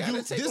 then we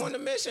gotta take on the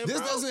mission, bro.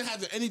 This doesn't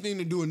have anything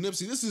to do with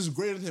Nipsey. This is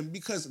greater than him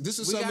because this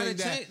is We something gotta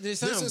that change-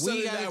 this is something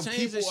we gotta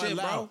change this shit,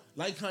 bro.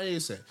 Like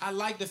Kanye said, I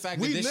like the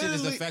fact that this shit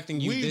is affecting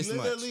you this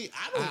much.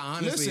 I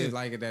honestly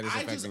like it that it's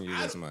affecting you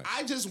this much.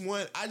 I just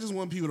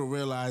want people to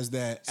realize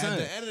that at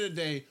the end of the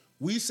day,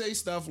 we say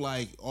stuff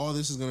like, "Oh,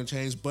 this is gonna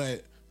change,"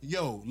 but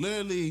yo,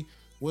 literally,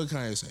 what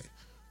Kanye say?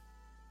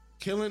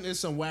 Killing is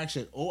some whack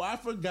shit. Oh, I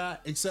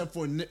forgot, except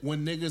for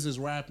when niggas is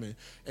rapping.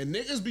 And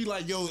niggas be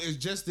like, yo, it's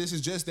just this,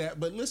 it's just that.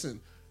 But listen,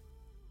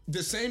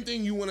 the same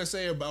thing you want to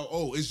say about,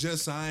 oh, it's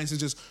just science. It's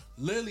just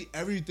literally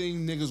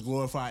everything niggas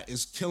glorify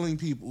is killing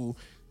people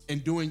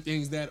and doing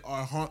things that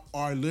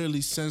are literally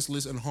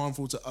senseless and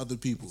harmful to other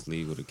people. It's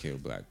legal to kill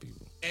black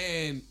people.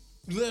 And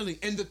literally,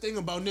 and the thing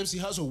about Nipsey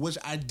Hussle, which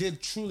I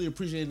did truly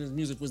appreciate in his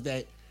music, was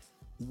that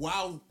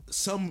while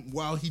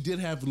he did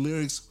have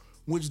lyrics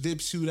which did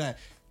to that,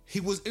 he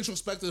was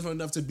introspective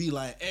enough to be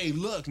like, hey,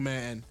 look,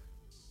 man,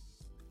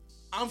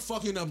 I'm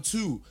fucking up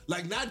too.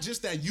 Like, not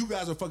just that you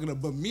guys are fucking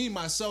up, but me,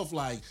 myself,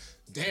 like,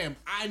 damn,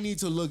 I need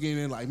to look in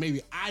and like,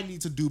 maybe I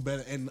need to do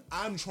better, and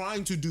I'm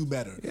trying to do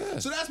better. Yeah.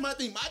 So that's my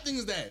thing. My thing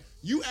is that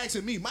you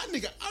asking me, my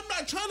nigga, I'm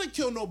not trying to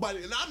kill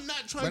nobody, and I'm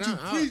not trying to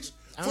preach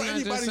for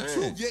anybody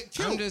to get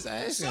killed. I'm just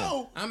asking.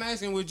 So, I'm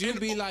asking, would you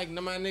be like,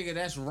 no, my nigga,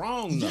 that's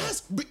wrong, though?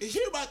 yes, but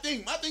here's my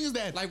thing. My thing is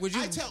that, Like, would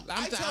you? I tell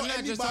I'm not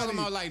anybody, just talking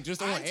about like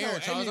just on I tell air,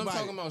 Charles. anybody.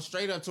 I'm talking about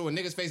straight up to a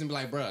nigga's face and be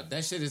like, bro,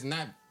 that shit is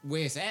not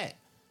where it's at.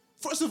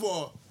 First of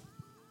all,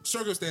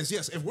 circumstance,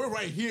 yes. If we're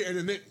right here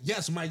and then,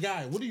 yes, my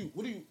guy, what do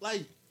you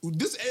like?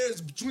 This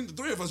airs between the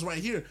three of us right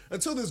here.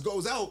 Until this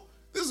goes out,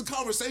 this is a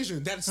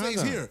conversation that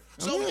stays here.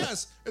 So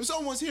yes, if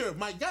someone's here,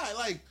 my guy,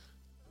 like.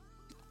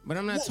 But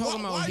I'm not talking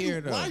about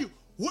here though.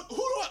 Who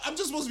do I'm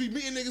just supposed to be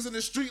meeting niggas in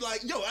the street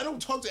like, yo, I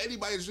don't talk to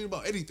anybody in the street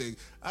about anything.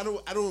 I'm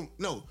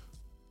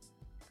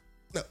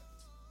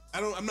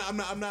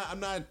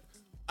not,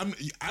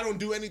 I don't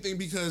do anything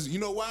because, you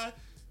know why?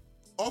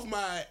 Off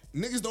my,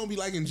 niggas don't be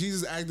liking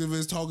Jesus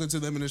activists talking to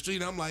them in the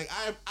street. I'm like,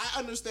 I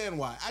understand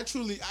why. I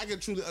can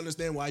truly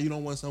understand why you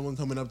don't want someone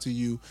coming up to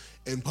you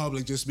in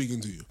public just speaking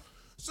to you.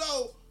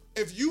 So,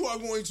 if you are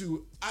going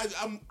to,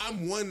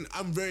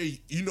 I'm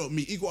very, you know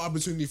me, equal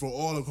opportunity for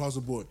all across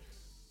the board.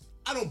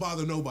 I don't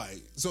bother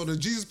nobody. So the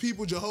Jesus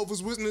people,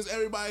 Jehovah's Witness,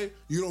 everybody,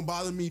 you don't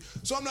bother me.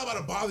 So I'm not about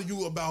to bother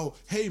you about,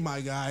 hey, my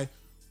guy,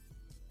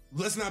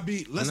 let's not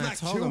talking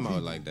kill about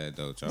people. like that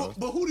though, Charles.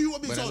 But who do you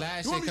want me to But talk? the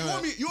last You want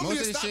shit me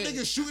to stop shit-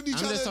 niggas shooting each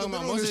I'm other just in the talking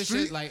about middle of most the of the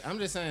street? shit. Like I'm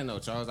just saying though,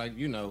 Charles. Like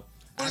you know,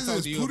 What I is talked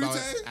this, to you Pootie about.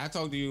 Tang? I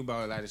talked to you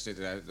about a lot of shit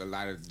that a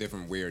lot of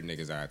different weird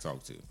niggas I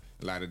talk to.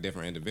 A lot of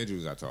different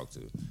individuals I talk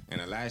to,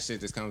 and a lot of shit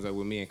just comes up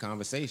with me in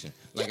conversation.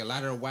 Like a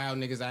lot of the wild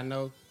niggas I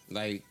know,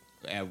 like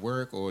at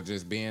work or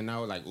just being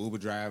out, like Uber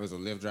drivers or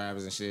Lyft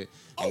drivers and shit,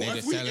 and they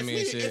just telling me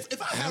and shit. If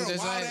I And had I'm a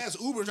just wild like- ass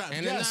Uber driver,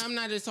 And yes. then I'm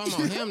not just talking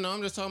about him, no.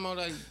 I'm just talking about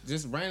like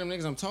just random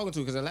niggas I'm talking to,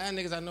 because a lot of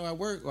niggas I know at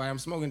work, or I'm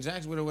smoking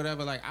jacks with or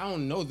whatever. Like I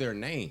don't know their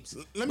names.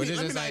 Let But me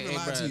it's just not like, even hey,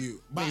 lie bruh, to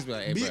you. niggas be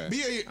like, hey,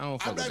 bruh, I don't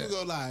fuck I'm not with even that.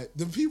 gonna lie.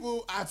 The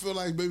people I feel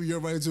like maybe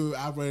you're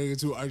operating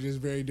into are just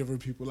very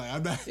different people. Like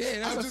I'm not. Yeah,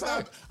 that's I'm a just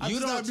fact. I'm You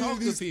just don't not being talk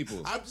to these-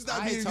 people. I'm just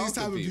not I being talk these to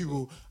type of people.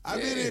 people. I've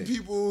been Yeah. in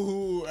people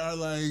who are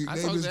like I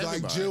they talk just to like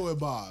everybody. Jill and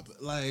Bob.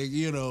 Like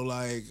you know,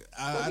 like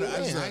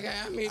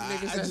I meet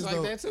niggas that's like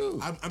don't- that too.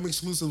 I'm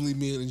exclusively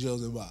me and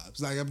Jills and Bobs.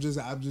 Like I'm just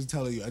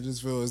telling you. I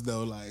just feel as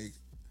though like.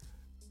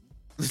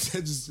 I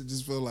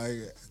just feel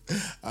like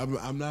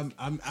I'm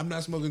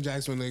not smoking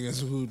jacks with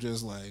niggas who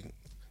just like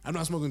I'm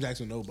not smoking jacks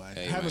with nobody.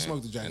 Hey, I haven't man,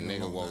 smoked a jack. A in a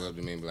nigga long walk time. up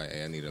to me and be like,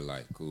 "Hey, I need a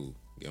light." Cool,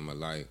 give him a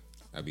light.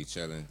 I be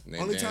chilling.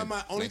 Only time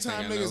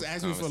niggas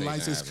ask me for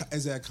lights is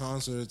is at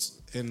concerts,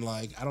 and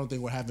like I don't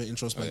think we're having Oh, yeah, I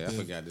introspective.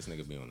 forgot this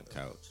nigga be on the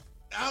couch.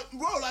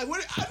 Bro, like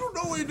what? I don't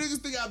know what you niggas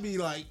think I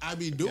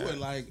be doing. Yeah.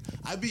 Like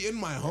I be in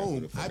my who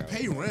home. the fuck I I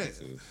pay was talking rent.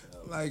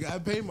 to. Like I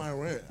pay my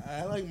rent.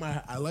 I like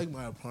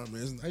my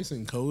apartment. It's nice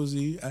and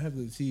cozy. I have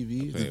the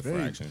TV. Pay a It's very,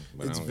 fraction,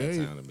 but I it's don't got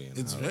very, time to be in the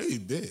it's house. very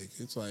big.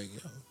 It's like,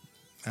 yo,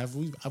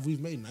 have we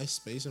made nice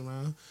space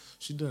around?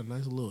 She did a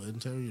nice little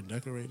interior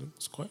decorating.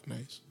 It's quite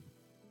nice.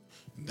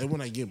 Then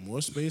when I get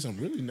more space, I'm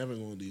really never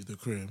gonna leave the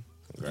crib.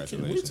 I can't wait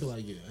Congratulations. till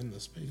I get in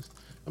the space.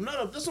 I'm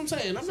not. That's what I'm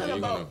saying. I'm So not you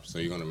about. so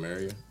you gonna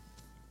marry her?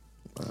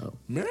 Wow.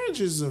 Marriage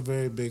is a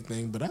very big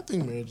thing, but I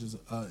think marriage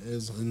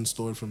is in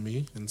store for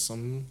me in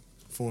some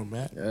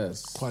format.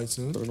 Yes. Quite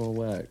soon. Put it on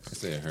wax. I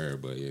said her,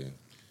 but yeah.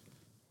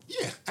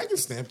 Yeah, I can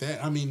stamp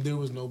that. I mean, there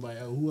was nobody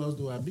else. Who else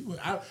do I be with?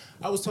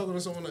 I was talking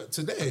to someone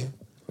today.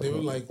 They were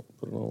like,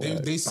 Put it on they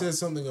wax. said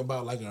something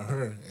about like a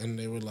her, and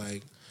they were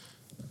like,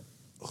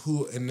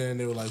 who? And then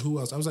they were like, who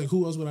else? I was like,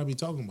 who else would I be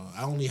talking about?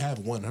 I only have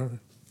one her.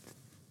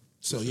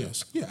 So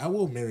yes, yeah, I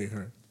will marry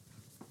her.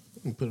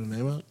 Put her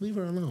name out. Leave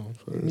her alone.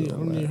 I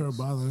don't need her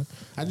bothering.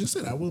 I just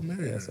said I will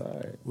marry That's her. all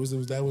right. Was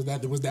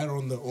that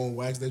on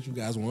wax that you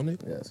guys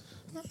wanted? Yes.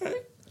 All right.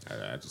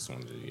 I just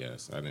wanted to,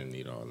 yes. I didn't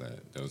need all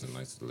that. That was a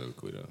nice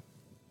soliloquy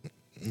though.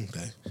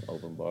 Okay.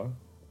 Open bar.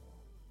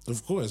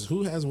 Of course.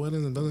 Who has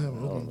weddings and doesn't have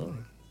an open know. bar?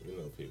 You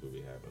know people be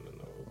having a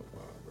no open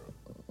bar,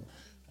 bro.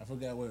 I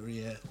forgot where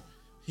we at.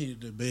 He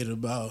debate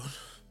about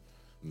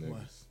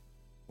Niggas.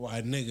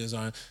 why niggas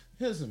aren't.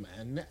 Here's the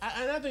man.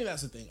 I think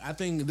that's the thing. I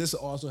think this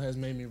also has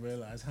made me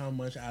realize how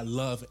much I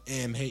love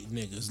and hate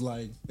niggas.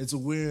 Like, it's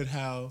weird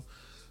how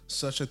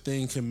such a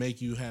thing can make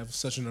you have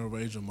such an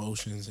array of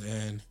emotions.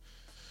 And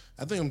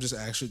I think I'm just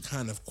actually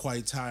kind of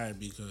quite tired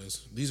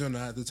because these are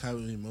not the type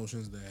of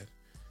emotions that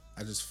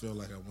I just feel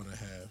like I want to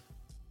have.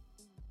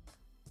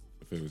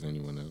 If it was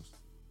anyone else.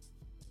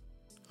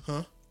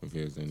 Huh? If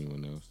it was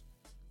anyone else.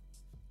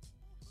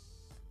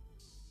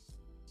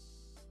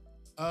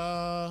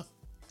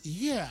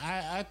 Yeah,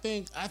 I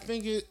think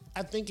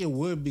it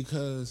would,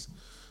 because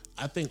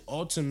I think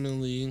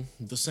ultimately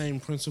the same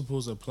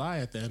principles apply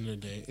at the end of the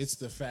day. It's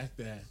the fact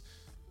that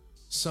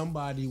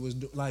somebody was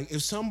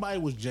if somebody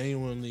was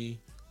genuinely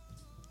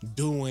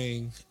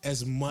doing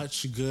as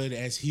much good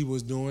as he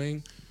was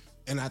doing,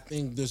 and I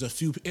think there's a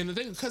few, and the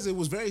thing, because it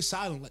was very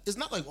silent, like, it's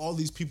not like all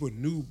these people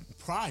knew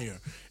prior,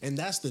 and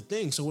that's the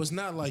thing. So it's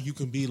not like you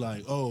can be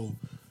like, oh,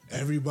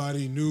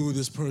 everybody knew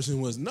this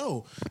person was.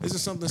 No, this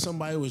is something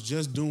somebody was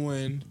just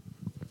doing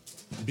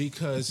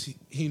because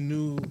he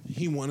knew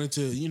he wanted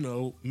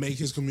to, make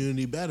his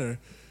community better.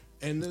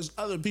 And there's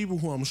other people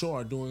who I'm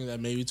sure are doing that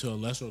maybe to a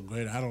lesser or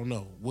greater, I don't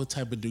know what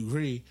type of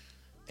degree.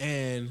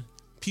 And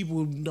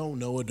people don't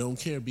know or don't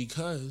care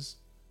because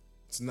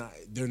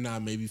they're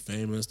not maybe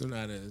famous, they're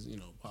not as,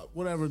 pop,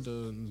 whatever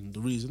the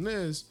reason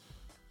is.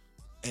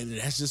 And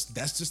that's just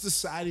the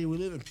society we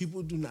live in.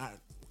 People do not,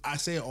 I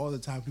say it all the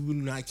time, people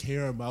do not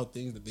care about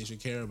things that they should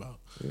care about.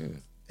 Yeah.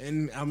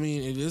 And I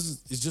mean, it's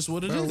just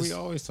what it is. Bro, we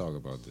always talk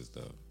about this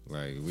though.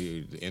 Like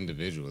we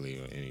individually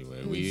or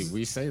anyway.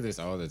 We say this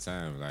all the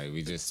time. Like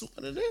we just It's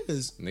what it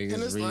is. And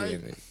niggas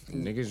it's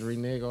niggas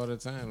renege all the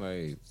time.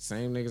 Like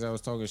same niggas I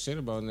was talking shit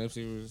about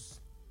Nipsey was,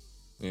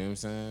 you know what I'm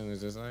saying?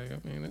 It's just like,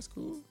 I mean, that's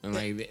cool. And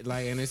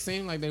and it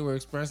seemed like they were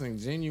expressing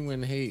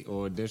genuine hate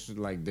or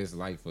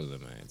dislike for the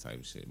man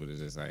type shit. But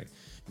it's just like,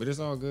 but it's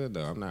all good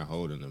though. I'm not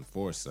holding them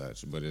for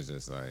such. But it's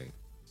just like,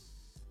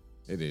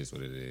 it is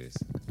what it is.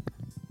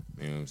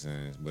 You know what I'm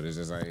saying? But it's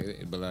just like,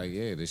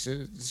 yeah, the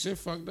shit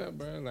fucked up,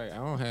 bro. Like, I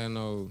don't have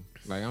no,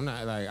 like, I'm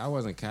not, like, I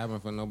wasn't capping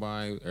for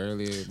nobody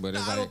earlier, but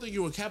it's I like, don't think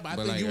you were capping. I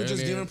but think like you were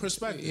just earlier- giving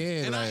perspective.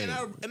 Yeah,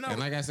 and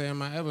like I said in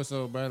my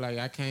episode, bro, like,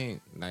 I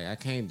can't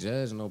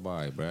judge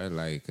nobody, bro.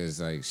 Like,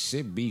 cause like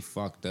shit be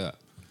fucked up,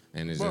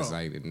 and it's Bro. just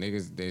like the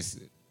niggas,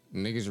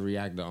 niggas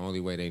react the only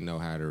way they know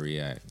how to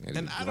react.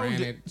 And I don't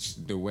granted,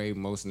 the way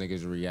most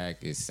niggas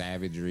react is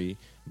savagery,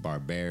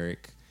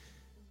 barbaric.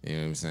 You know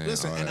what I'm saying?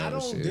 Listen, All and that I other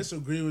don't shit.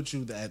 disagree with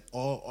you that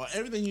all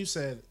everything you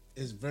said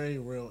is very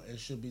real and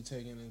should be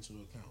taken into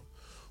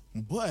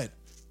account. But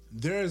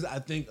there is, I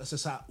think, a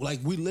society like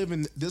we live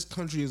in. This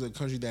country is a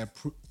country that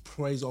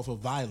preys off of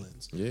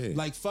violence. Yeah.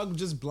 Like fuck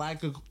just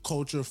black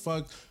culture.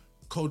 Fuck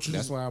cultures.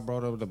 That's why I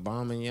brought up the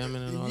bomb in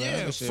Yemen and all that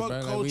Yeah, other shit, fuck bro.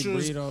 Like, we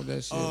cultures breed all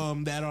that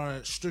shit. that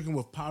are stricken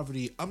with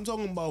poverty. I'm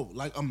talking about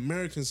like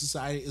American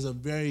society is a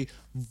very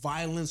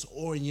violence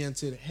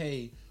oriented.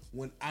 Hey,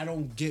 when I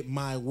don't get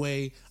my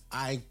way,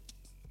 I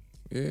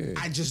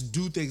just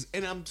do things,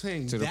 and I'm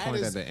saying To the that point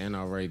is, that the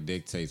NRA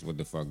dictates what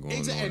the fuck going on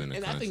in the and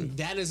country. I think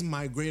that is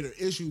my greater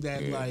issue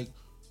that like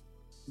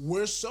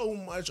we're so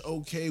much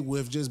okay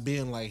with just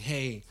being like,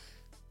 hey,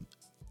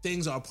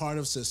 things are part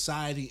of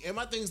society, and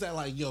my thing is that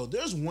like, yo,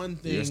 there's one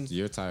thing.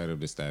 You're tired of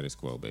the status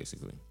quo,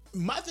 basically.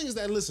 My thing is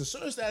that listen,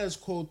 certain status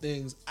quo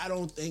things I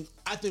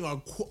think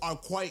are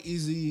quite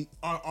easy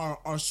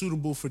are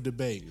suitable for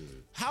debate.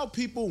 How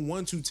people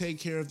want to take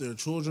care of their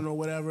children or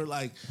whatever,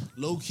 like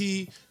low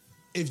key,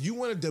 if you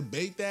want to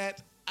debate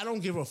that, I don't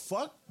give a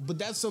fuck. But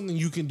that's something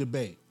you can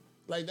debate.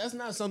 Like that's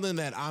not something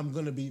that I'm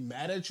gonna be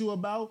mad at you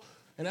about,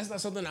 and that's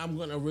not something I'm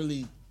gonna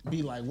really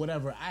be like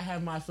whatever. I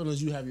have my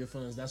feelings, you have your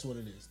feelings. That's what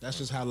it is. That's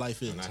just how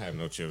life is. And I have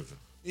no children.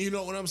 You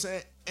know what I'm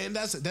saying? And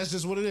that's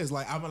just what it is.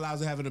 Like I'm allowed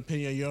to have an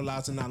opinion, you're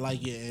allowed to not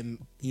like it, and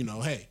you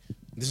know, hey,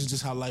 this is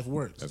just how life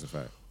works. That's a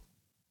fact.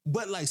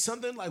 But like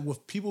something like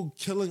with people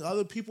killing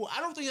other people, I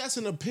don't think that's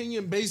an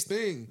opinion based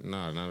thing.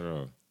 No, not at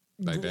all.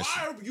 Like that.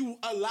 Why are you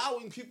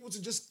allowing people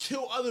to just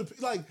kill other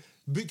people? Like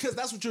because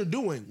that's what you're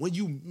doing when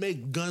you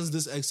make guns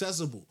this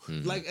accessible.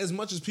 Mm-hmm. Like as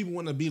much as people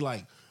want to be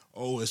like,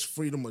 oh, it's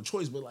freedom of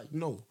choice, but like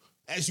no,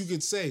 as you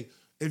could say,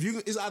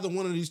 it's either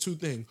one of these two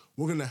things.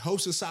 We're gonna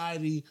help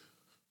society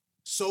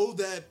so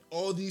that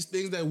all these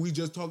things that we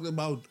just talked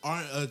about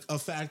aren't a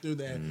factor,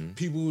 that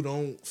people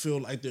don't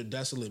feel like they're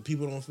desolate.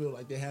 People don't feel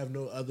like they have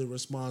no other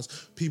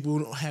response. People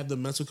don't have the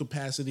mental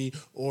capacity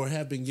or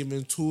have been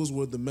given tools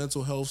with the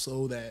mental health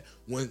so that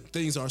when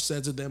things are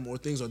said to them or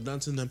things are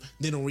done to them,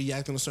 they don't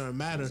react in a certain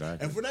manner.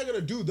 Exactly. If we're not going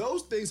to do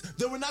those things,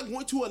 then we're not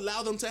going to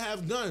allow them to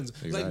have guns.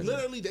 Exactly. Like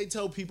literally they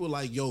tell people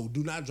like, yo,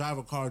 do not drive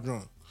a car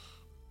drunk.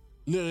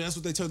 Literally, that's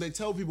what they tell. They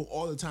tell people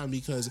all the time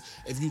because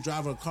if you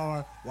drive a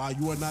car while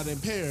you are not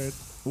impaired,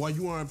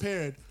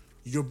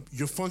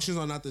 your functions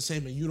are not the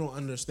same, and you don't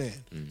understand.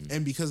 Mm-hmm.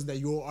 And because of that,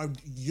 you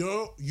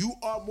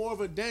are more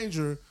of a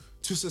danger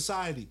to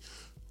society.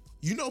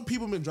 You know,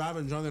 people been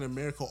driving drunk in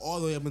America all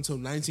the way up until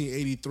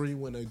 1983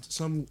 when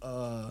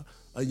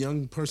a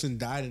young person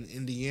died in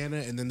Indiana,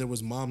 and then there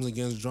was Moms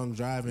Against Drunk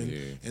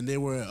Driving, and they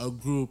were a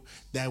group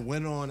that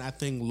went on. I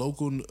think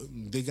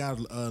they got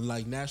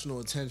like national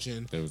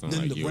attention. They was on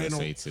like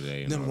USA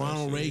Today. And then all that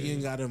Ronald shit,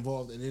 Reagan got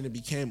involved, and then it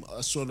became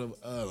a sort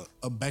of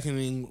a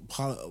beckoning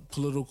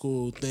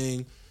political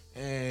thing,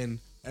 and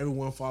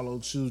everyone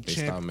followed suit. They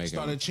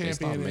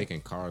started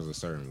making cars a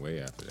certain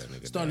way after that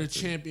nigga Started died, too.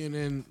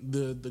 championing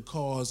the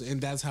cause, and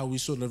that's how we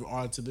sort of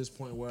are to this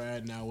point we're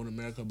at now in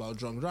America about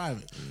drunk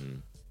driving. Mm-hmm.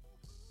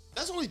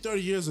 That's only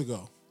 30 years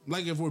ago.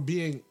 Like if we're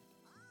being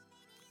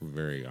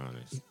Very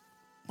honest.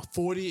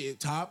 40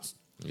 tops,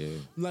 Yeah.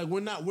 like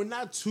we're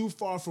not too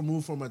far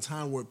removed from a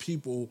time where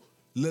people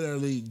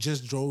literally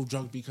just drove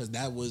drunk because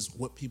that was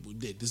what people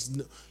did.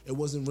 It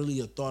wasn't really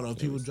a thought of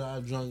people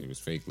drive drunk, It was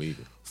fake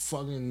legal.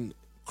 fucking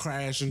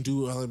crash and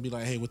do and be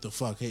like, hey, what the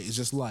fuck? Hey, it's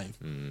just life.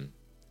 Mm-hmm.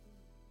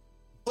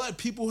 But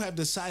people have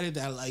decided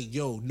that, like,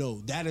 yo,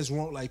 no, that is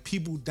wrong. Like,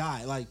 people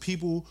die. Like,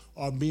 people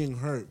are being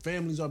hurt.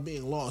 Families are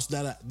being lost.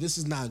 This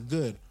is not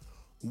good.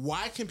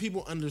 Why can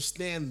people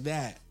understand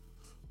that,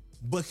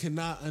 but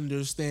cannot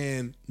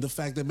understand the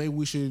fact that maybe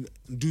we should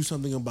do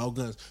something about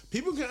guns?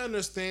 People can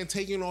understand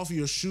taking off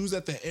your shoes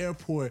at the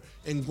airport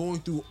and going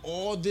through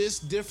all this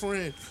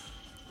different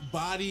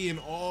body and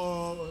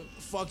all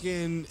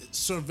fucking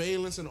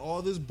surveillance and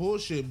all this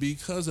bullshit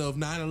because of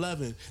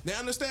 9/11. They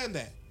understand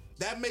that.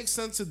 That makes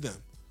sense to them.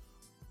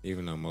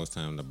 Even though most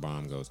time the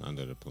bomb goes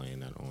under the plane,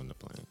 not on the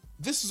plane.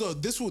 This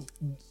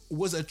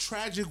was a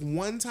tragic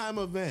one-time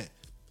event.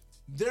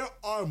 There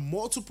are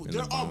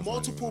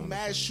multiple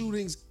mass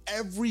shootings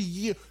every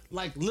year,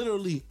 like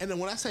literally. And then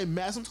when I say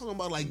mass, I'm talking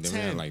about like Then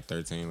 10. we had like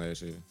 13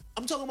 last year.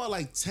 I'm talking about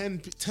like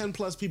 10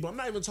 plus people. I'm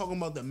not even talking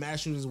about the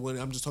mass shootings when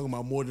I'm just talking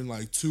about more than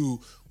like 2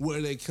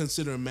 where they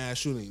consider a mass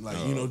shooting. Like,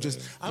 I'm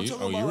talking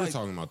about you were like,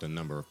 talking about the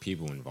number of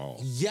people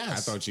involved. Yes.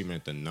 I thought you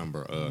meant the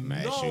number of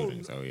mass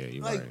shootings. Oh yeah,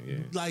 you're like, right. Yeah.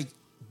 Like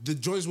the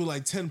joints with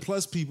like 10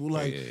 plus people.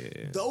 Like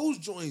yeah. those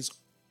joints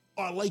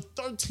are like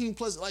 13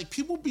 plus. Like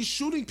people be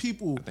shooting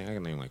people. I think I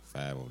can name like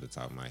 5 off the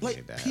top of my Like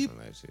head that people,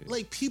 happened last year.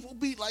 like people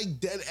be like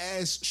dead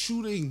ass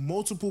shooting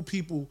multiple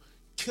people,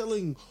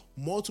 killing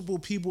multiple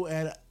people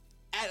at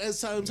a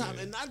certain time,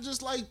 and not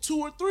just like 2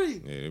 or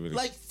 3. Yeah, it really-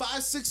 like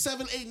 5, 6,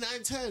 7, 8, 9,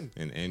 10.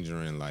 And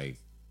injuring like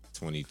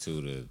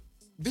 22 to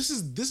This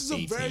is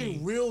a very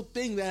 18. real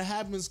thing that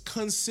happens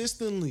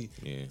consistently.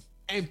 yeah.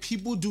 And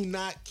people do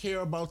not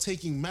care about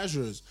taking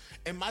measures.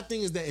 And my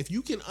thing is that if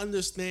you can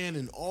understand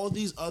in all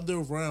these other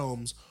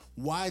realms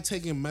why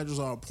taking measures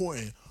are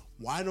important,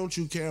 why don't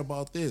you care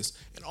about this?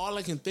 And all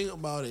I can think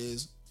about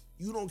is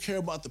you don't care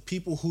about the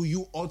people who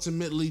you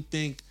ultimately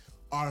think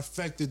are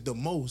affected the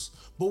most.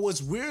 But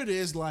what's weird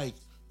is like,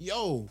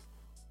 yo,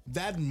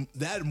 that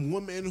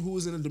woman who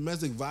is in a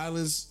domestic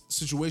violence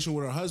situation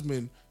with her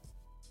husband,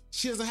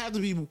 she doesn't have to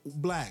be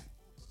black.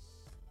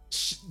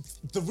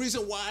 The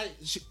reason why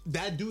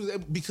that dude is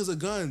because of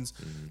guns.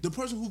 The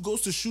person who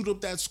goes to shoot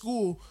up that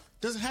school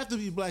doesn't have to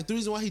be black. The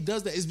reason why he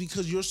does that is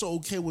because you're so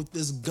okay with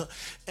this gun.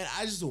 And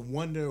I just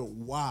wonder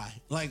why.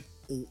 Like,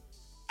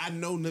 I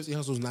know Nipsey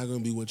Hussle is not going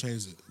to be what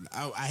changes it.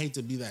 I hate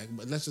to be that,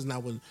 but that's just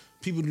not what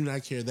people do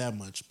not care that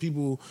much.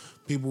 People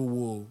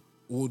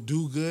will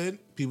do good.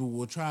 People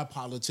will try.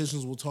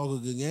 Politicians will talk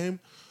a good game.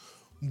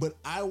 But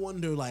I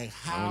wonder, like,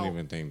 how. I don't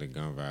even think the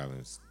gun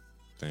violence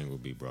thing will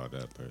be brought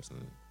up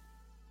personally.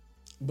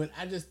 But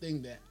I just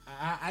think that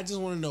I just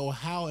want to know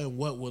how and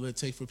what will it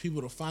take for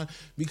people to find,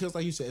 because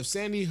like you said, if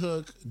Sandy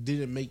Hook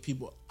didn't make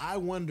people, I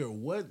wonder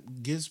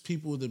what gives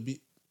people the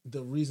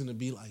reason to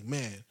be like,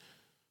 man,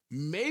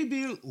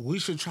 maybe we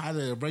should try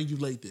to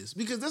regulate this,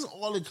 because that's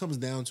all it comes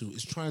down to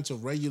is trying to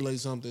regulate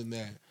something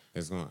that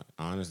it's going to,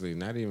 honestly,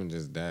 not even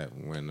just that.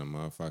 When the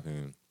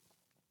motherfucking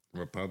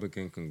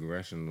Republican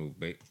congressional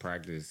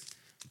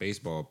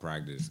baseball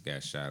practice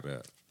got shot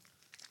up.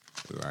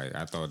 Like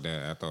I thought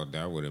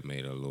that would have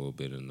made a little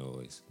bit of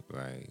noise.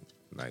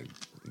 Like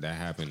that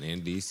happened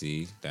in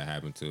DC. That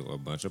happened to a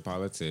bunch of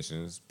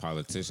politicians.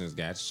 Politicians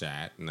got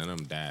shot. None of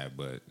them died,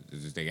 but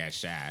they got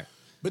shot.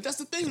 But that's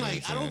the thing.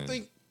 Like I don't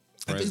think.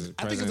 I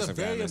think it's a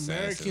very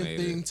American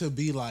thing to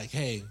be like,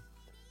 hey,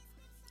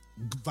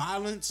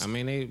 violence. I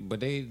mean,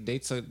 they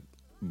took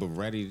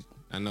Beretti.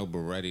 I know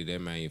Beretti, their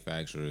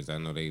manufacturers. I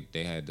know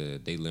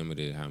they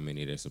limited how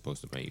many they're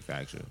supposed to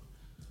manufacture.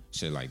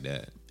 Shit like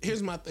that.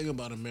 Here's my thing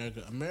about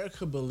America.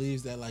 America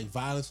believes that like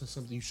violence is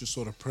something you should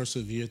sort of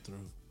persevere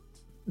through.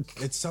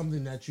 It's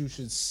something that you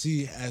should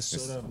see as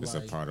sort of it's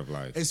like a part of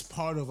life. It's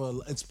part of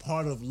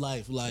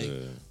life. Like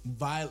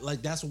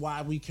like that's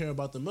why we care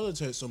about the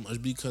military so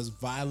much, because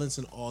violence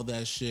and all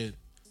that shit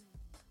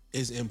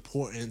is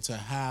important to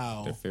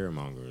how the fear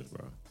mongers,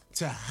 bro.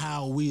 To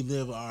how we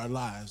live our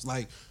lives.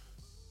 Like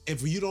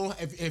if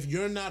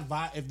they're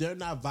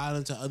not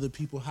violent to other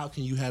people, how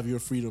can you have your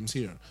freedoms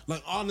here?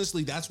 Like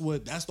honestly, that's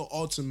the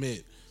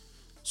ultimate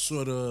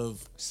sort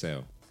of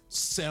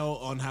sell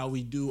on how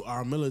we do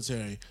our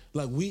military.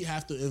 Like we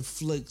have to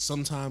inflict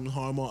sometimes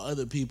harm on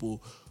other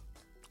people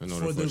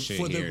for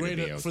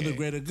the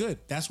greater good.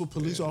 That's what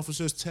police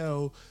officers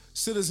tell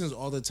citizens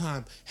all the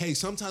time. Hey,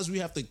 sometimes we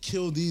have to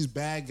kill these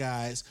bad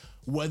guys,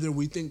 whether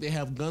we think they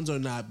have guns or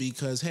not,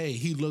 because hey,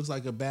 he looks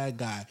like a bad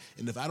guy,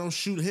 and if I don't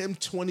shoot him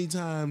 20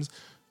 times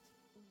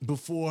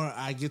before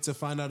I get to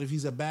find out if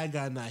he's a bad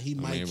guy or not, he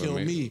might kill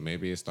me.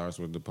 Maybe it starts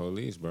with the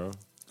police, bro.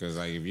 Because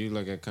like if you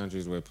look at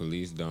countries where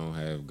police don't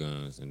have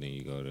guns, and then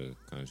you go to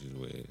countries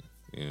where, you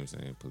know what I'm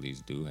saying,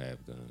 police do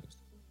have guns,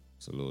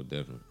 it's a little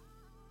different.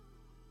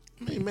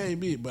 I mean,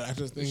 maybe, but I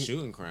just think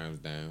shooting crimes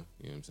down.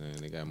 You know what I'm saying?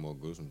 They got more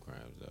gruesome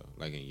crimes though,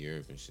 like in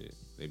Europe and shit.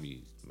 They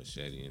be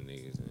macheting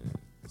niggas and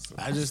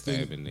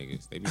stabbing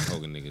niggas. They be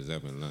poking niggas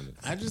up in London.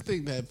 I just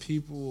think that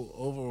people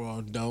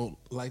overall don't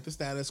like the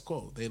status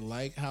quo. They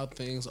like how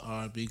things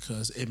are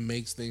because it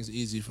makes things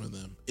easy for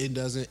them. It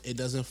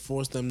doesn't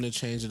force them to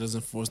change. It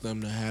doesn't force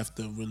them to have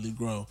to really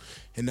grow.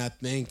 And I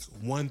think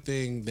one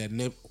thing that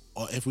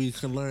if we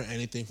can learn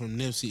anything from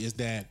Nipsey, is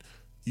that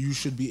you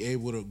should be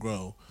able to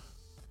grow.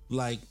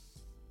 Like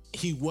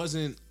he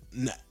wasn't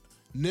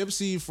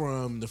Nipsey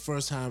from the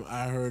first time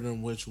I heard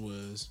him, which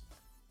was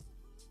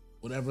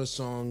whatever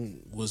song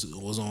was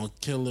on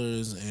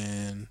Killers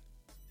and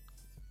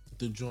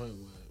the joint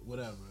with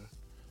whatever.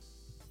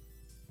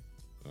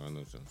 Oh, I know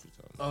what you're talking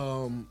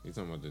about. You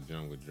talking about the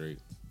joint with Drake?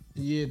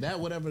 Yeah, that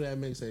whatever that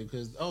mixtape,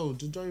 because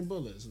the joint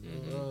Bullets.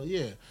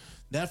 Yeah,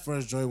 that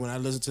first joint, when I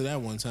listened to that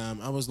one time,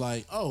 I was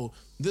like, oh,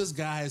 this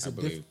guy is I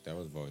believe that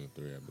was volume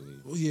 3, I believe.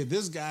 Well, yeah,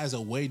 this guy is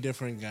a way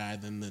different guy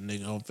than the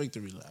nigga on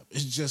Victory Lap.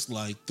 It's just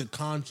like the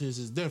conscience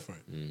is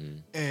different,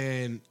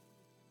 and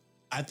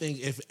I think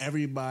if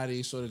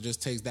everybody sort of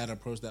just takes that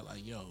approach, that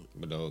like, yo.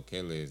 But the whole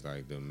Killer is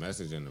like the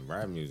message in the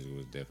rap music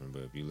was different.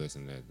 But if you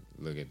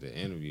look at the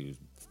interviews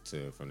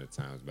from the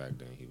times back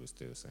then, he was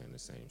still saying the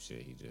same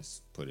shit. He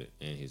just put it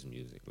in his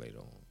music later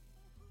on.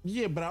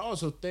 Yeah, but I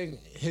also think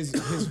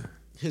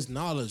his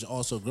knowledge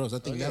also grows. I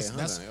think that's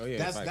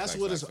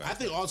what it's. I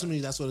think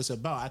ultimately that's what it's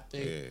about. I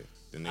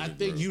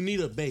think you need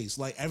a base.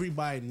 Like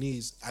everybody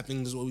needs. I think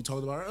this is what we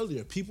talked about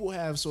earlier. People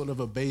have sort of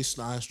a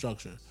baseline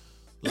structure.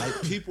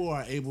 Like people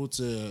are able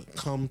to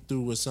come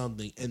through with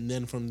something, and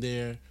then from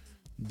there,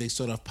 they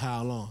sort of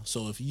pile on.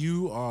 So if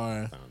you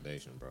are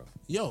foundation, bro.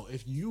 Yo,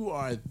 if you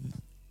are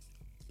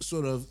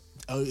sort of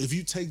if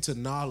you take to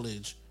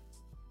knowledge,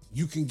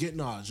 you can get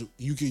knowledge.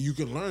 You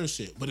can learn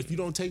shit. But if you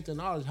don't take the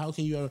knowledge, how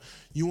can you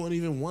won't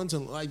even want to,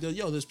 like,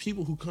 yo, there's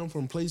people who come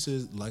from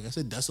places, like I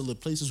said, desolate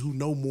places, who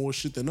know more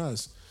shit than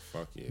us.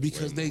 fuck yeah,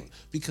 because way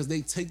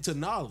they take to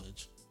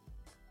knowledge.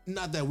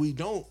 Not that we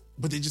don't,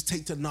 but they just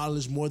take to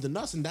knowledge more than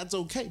us, and that's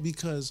okay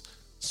because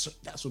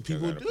that's what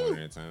people at a point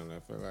do. in time, I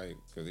feel like,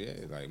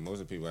 because like most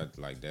of the people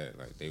like that,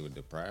 like they were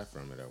deprived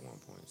from it at one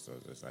point. So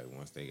it's just like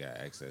once they got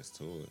access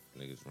to it,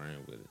 niggas ran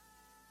with it.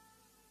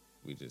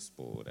 We just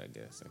spoiled, I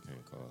guess. I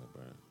can't call it,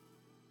 bro.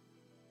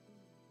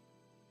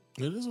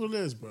 It is what it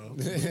is, bro.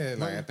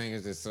 Like I think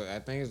it's just,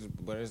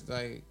 but it's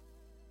like,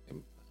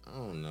 I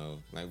don't know.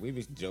 Like we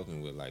be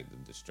joking with like the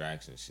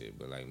distraction shit,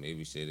 but like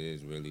maybe shit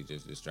is really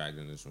just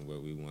distracting us from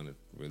what we want to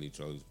really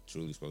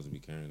truly supposed to be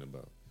caring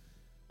about.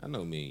 I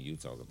know me and you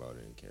talk about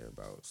it and care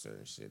about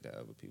certain shit that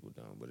other people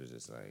don't, but it's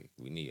just like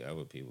we need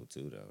other people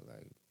too, though.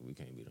 Like we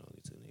can't be the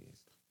only two niggas.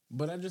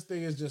 But I just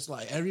think it's just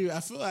like I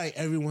feel like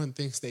everyone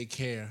thinks they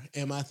care,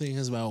 and my thing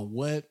is about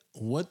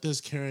what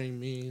does caring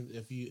mean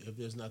if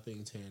there's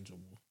nothing tangible.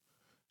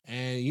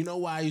 And you know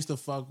why I used to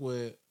fuck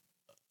with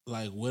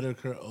like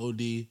Whitaker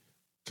OD,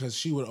 because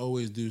she would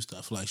always do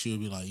stuff like she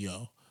would be like,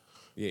 "Yo,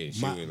 yeah,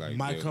 she would like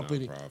my build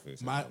company,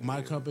 nonprofits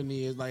my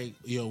company is like,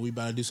 yo, we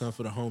about to do something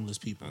for the homeless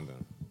people." I'm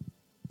done.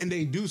 And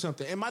they do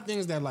something. And my thing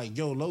is that like,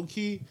 yo, low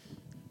key,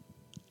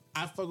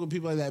 I fuck with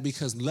people like that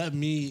because let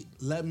me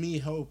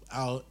help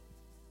out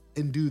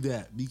and do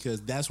that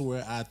because that's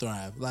where I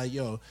thrive. Like,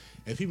 yo,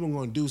 if people are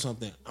gonna do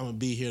something, I'm gonna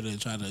be here to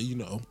try to, you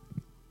know,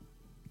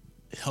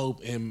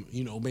 help and,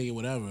 you know, make it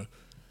whatever.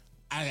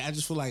 I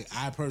just feel like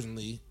I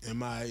personally and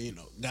my, you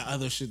know, got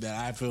other shit that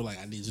I feel like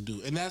I need to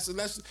do. And that's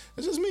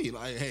just me.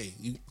 Like, hey,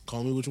 you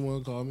call me what you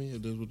want to call me,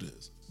 it is what it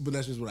is. But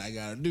that's just what I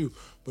gotta do.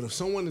 But if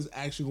someone is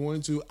actually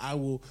going to, I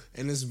will,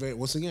 and it's very,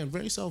 once again,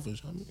 very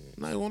selfish. I'm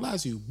not gonna lie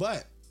to you.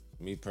 But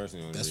me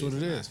personally, that's what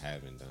it is. I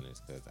haven't done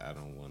this because I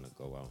don't want to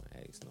go out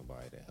and ask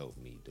nobody to help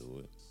me do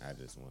it. I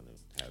just want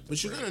to have.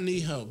 But you're gonna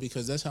need help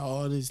because that's how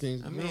all these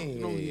things. I mean,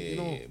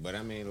 yeah. But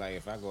I mean, like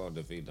if I go out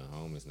to feed the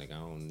homeless, nigga, I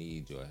don't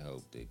need your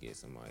help to get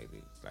somebody.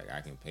 Like I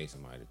can pay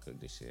somebody to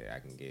cook this shit. I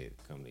can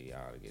come to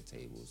y'all to get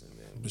tables and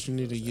then. But you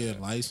need to get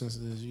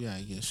licenses. You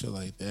gotta get shit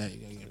like that.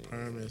 You gotta get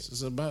permits.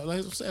 It's about like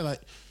I'm saying,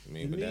 like. I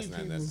mean, but that's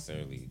not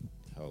necessarily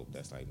help.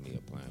 That's like me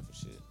applying for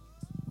shit.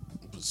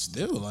 But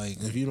still, like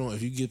if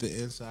you get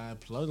the inside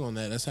plug on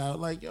that, that's how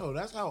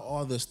that's how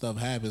all this stuff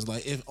happens.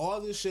 Like if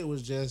all this shit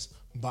was just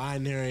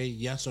binary,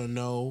 yes or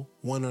no,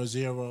 1 or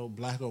 0,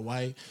 black or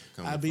white,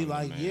 I'd be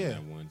like, yeah.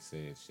 That one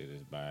said shit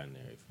is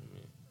binary for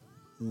me.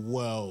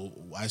 Well,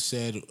 I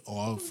said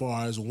as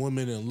far as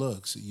women and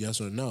looks,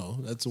 yes or no.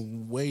 That's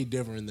way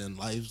different than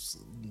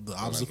the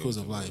obstacles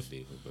of life.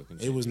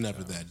 It was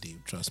never that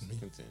deep, trust me.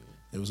 Continue.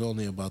 It was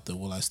only about the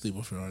will I sleep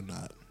with her or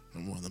not.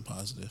 I'm more than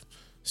positive.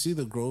 See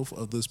the growth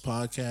of this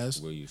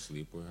podcast. Will you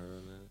sleep with her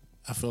or not?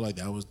 I feel like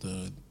that was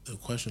the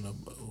question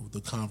of the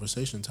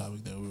conversation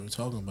topic that we were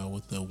talking about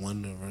with the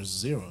 1 versus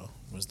 0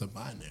 was the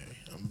binary.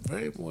 I'm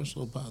very much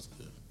so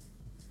positive.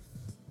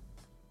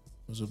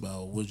 It was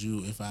about would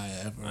you if I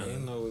ever. I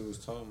didn't know we was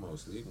talking about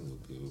sleeping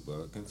with people,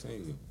 but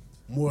continue.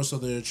 More so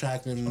the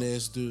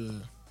attractiveness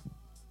due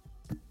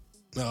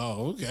to.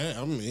 Oh, okay.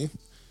 I mean,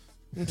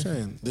 I'm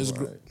saying there's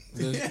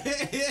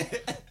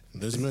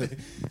there's been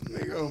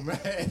Nigga,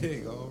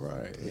 man, all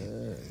right.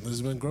 Yeah.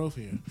 There's been growth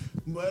here,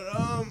 but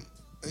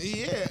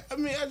yeah. I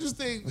mean, I just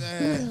think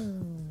that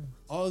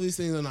all these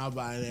things are not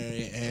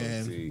binary,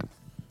 and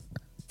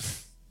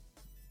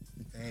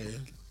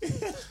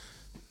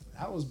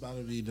I was about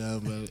to be done,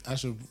 but I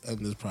should end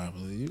this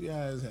properly. You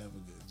guys have a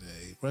good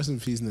day. Rest in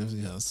peace,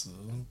 Nipsey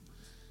Hussle.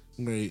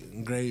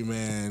 Great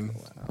man.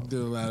 Wow. Did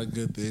a lot of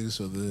good things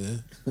for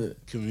the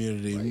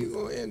community. Why you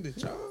gonna end it,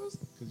 Charles?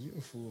 Because you're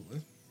a fool,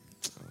 man.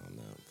 I'm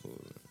not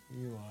fooling.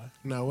 You are.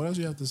 Now, what else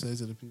you have to say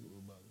to the people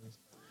about this?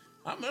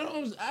 I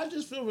mean, I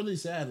just feel really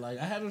sad. Like,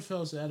 I haven't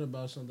felt sad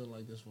about something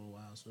like this for a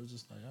while, so it's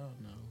just like, I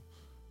don't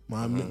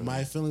know.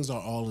 My feelings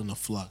are all in a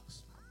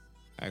flux.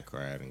 I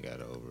cried and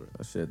got over it.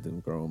 I shed them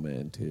grown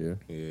man tear.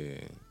 Yeah.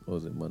 What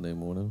was it, Monday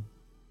morning?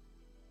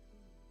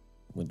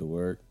 Went to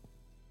work,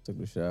 took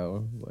a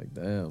shower. Like,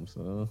 damn,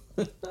 son.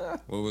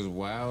 What was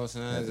wild,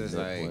 son, is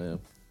like, plan.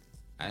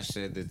 I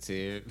shed the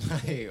tear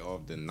like,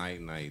 off the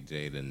night,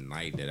 Jay, the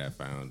night that I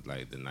found,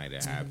 like, the night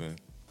it happened.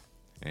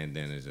 And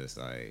then it's just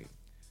like,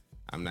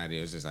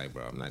 it's just like,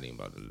 bro, I'm not even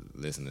about to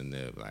listen to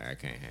Nip. Like, I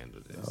can't handle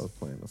this. I was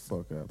playing the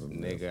fuck out of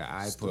him. Nigga,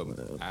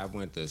 I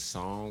went to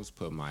songs,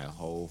 put my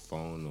whole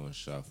phone on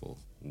shuffle.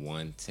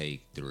 1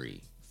 take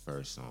 3,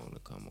 first song to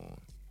come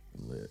on.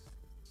 Lit.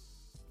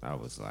 I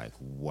was like,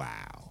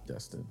 wow.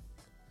 Justin.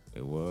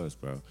 It was,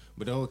 bro.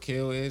 But the whole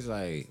kill is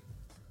like,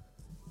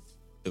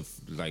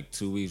 like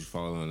 2 weeks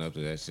following up to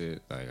that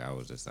shit, like I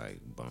was just like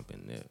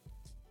bumping Nip.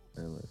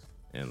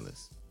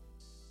 Endless.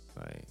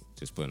 Like,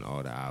 just putting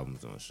all the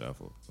albums on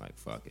shuffle. Like,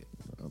 fuck it.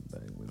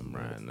 I'm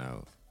riding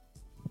out.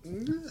 I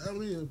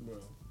mean, bro.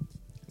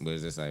 But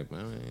it's just like,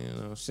 man,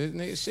 you know,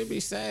 shit should be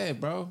sad,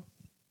 bro.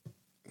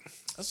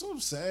 That's what I'm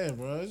saying,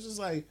 bro. It's just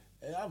like,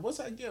 once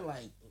I get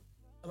like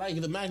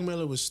the Mac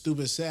Miller was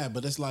stupid sad,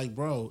 but it's like,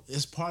 bro,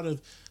 it's part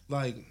of,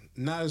 like,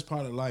 not as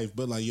part of life,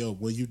 but like, yo,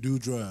 when you do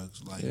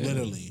drugs, like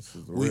literally, this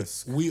is the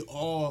risk. we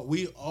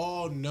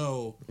all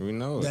know We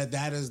know it.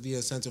 that is the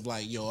incentive.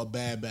 Like, yo, a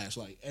bad batch.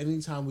 Like,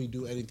 anytime we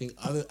do anything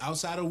other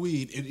outside of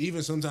weed, and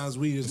even sometimes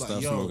weed is Stop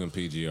like, yo, smoking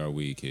PGR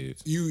weed,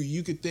 kids.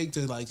 you could think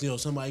to like, you know,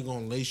 somebody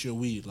gonna lace your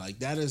weed. Like,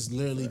 that is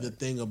literally the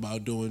thing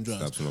about doing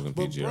drugs. Stop smoking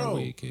But PGR bro,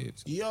 weed,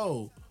 kids.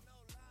 yo,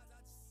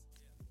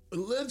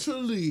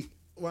 literally,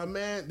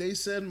 they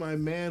said my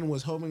man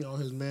was helping out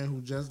his man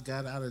who just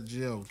got out of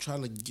jail,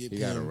 trying to get He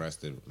him. got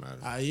arrested, matter.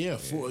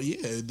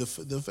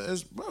 The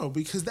first, bro,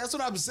 because that's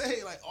what I'm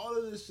saying. Like, all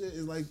of this shit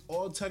is like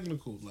all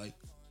technical, like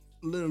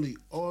literally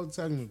all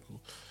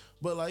technical.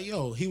 But like,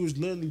 yo, he was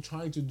literally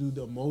trying to do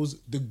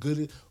the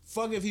good.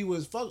 Fuck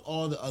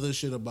all the other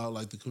shit about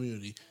like the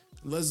community.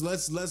 Let's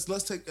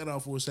take that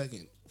out for a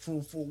second. For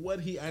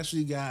what he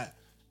actually got,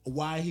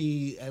 why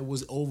he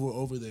was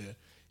over there.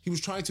 He was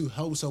trying to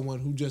help someone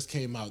who just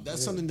came out.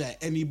 That's something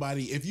that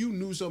anybody, if you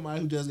knew somebody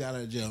who just got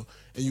out of jail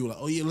and you were like,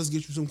 oh yeah, let's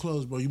get you some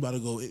clothes, bro. You about to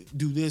go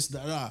do this,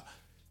 da.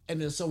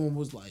 And then someone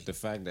was like, The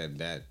fact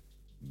that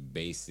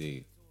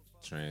basic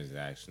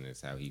transaction is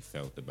how he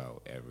felt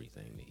about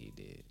everything that he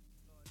did.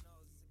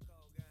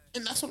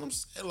 and that's what I'm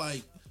saying.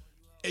 Like,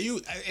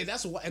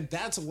 and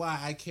that's why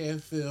I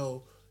can't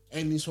feel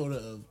any sort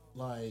of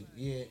like,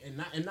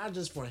 and not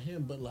just for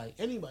him, but like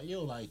anybody,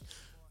 yo, like,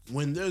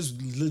 when there's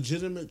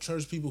legitimate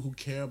church people who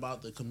care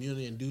about the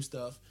community and do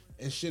stuff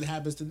and shit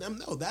happens to them,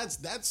 no, that's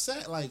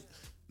sad. Like,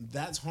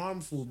 that's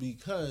harmful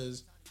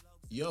because,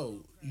 yo,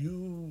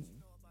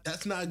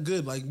 that's not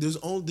good. Like, there's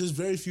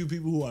very few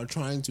people who are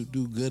trying to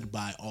do good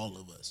by all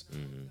of us,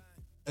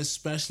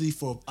 especially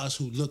for us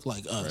who look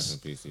like us. Rest in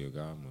peace to your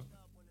godmother.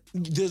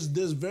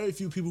 There's very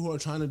few people who are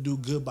trying to do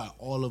good by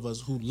all of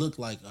us who look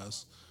like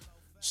us.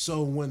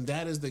 So when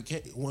that is the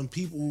case, when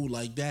people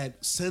like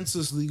that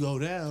senselessly go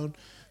down,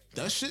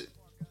 that shit,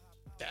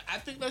 I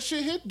think that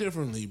shit hit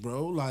differently,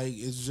 bro. Like,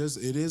 it's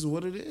just, it is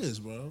what it is,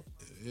 bro.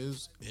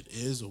 It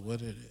is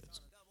what it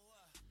is.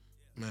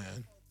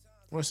 Man,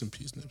 rest in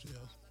peace, Nipsey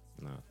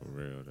Hussle. Nah, for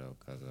real though,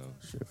 cuz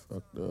Shit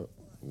fucked up.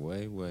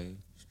 way.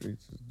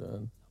 Streets is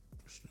done.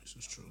 Streets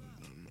is truly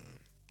done, man.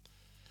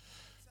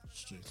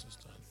 Streets is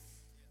done.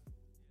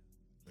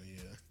 But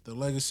yeah, the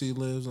legacy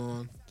lives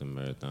on. The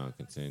marathon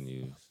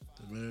continues.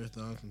 The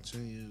marathon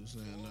continues,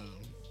 and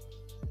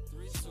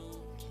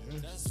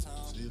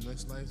see you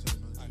next lifetime.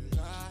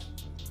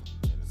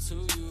 To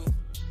you,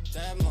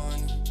 that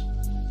money,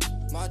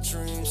 my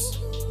dreams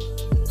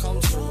come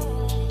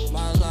true,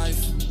 my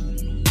life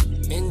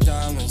in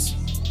diamonds.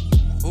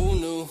 Who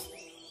knew?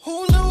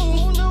 Who knew?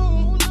 Who knew?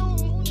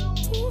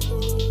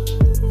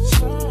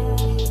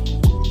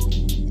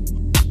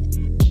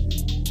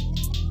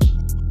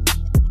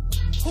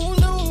 Who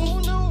knew?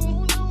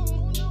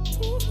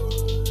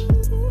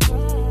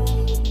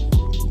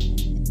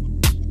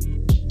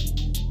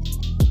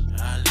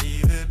 I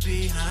leave it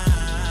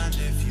behind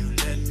if you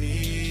let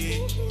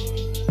me.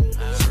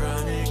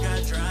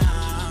 I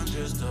drown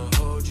just to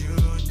hold you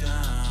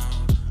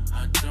down.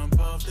 I jump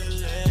off the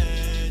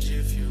ledge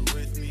if you're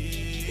with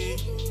me.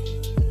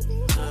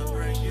 I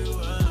break you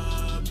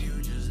up,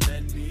 you just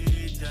let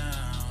me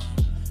down.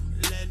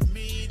 Let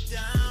me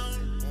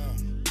down.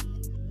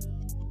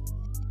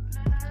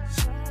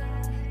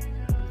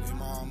 Need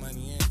more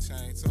money and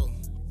chain too.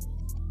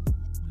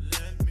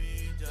 Let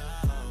me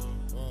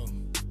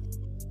down.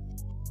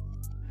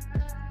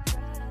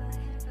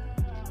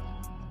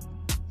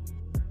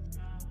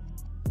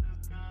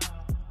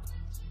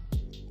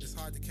 It's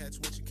hard to catch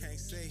what you can't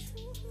see.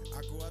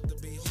 I grew up to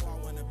be who I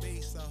wanna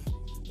be, so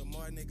the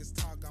more niggas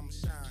talk, I'ma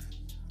shine.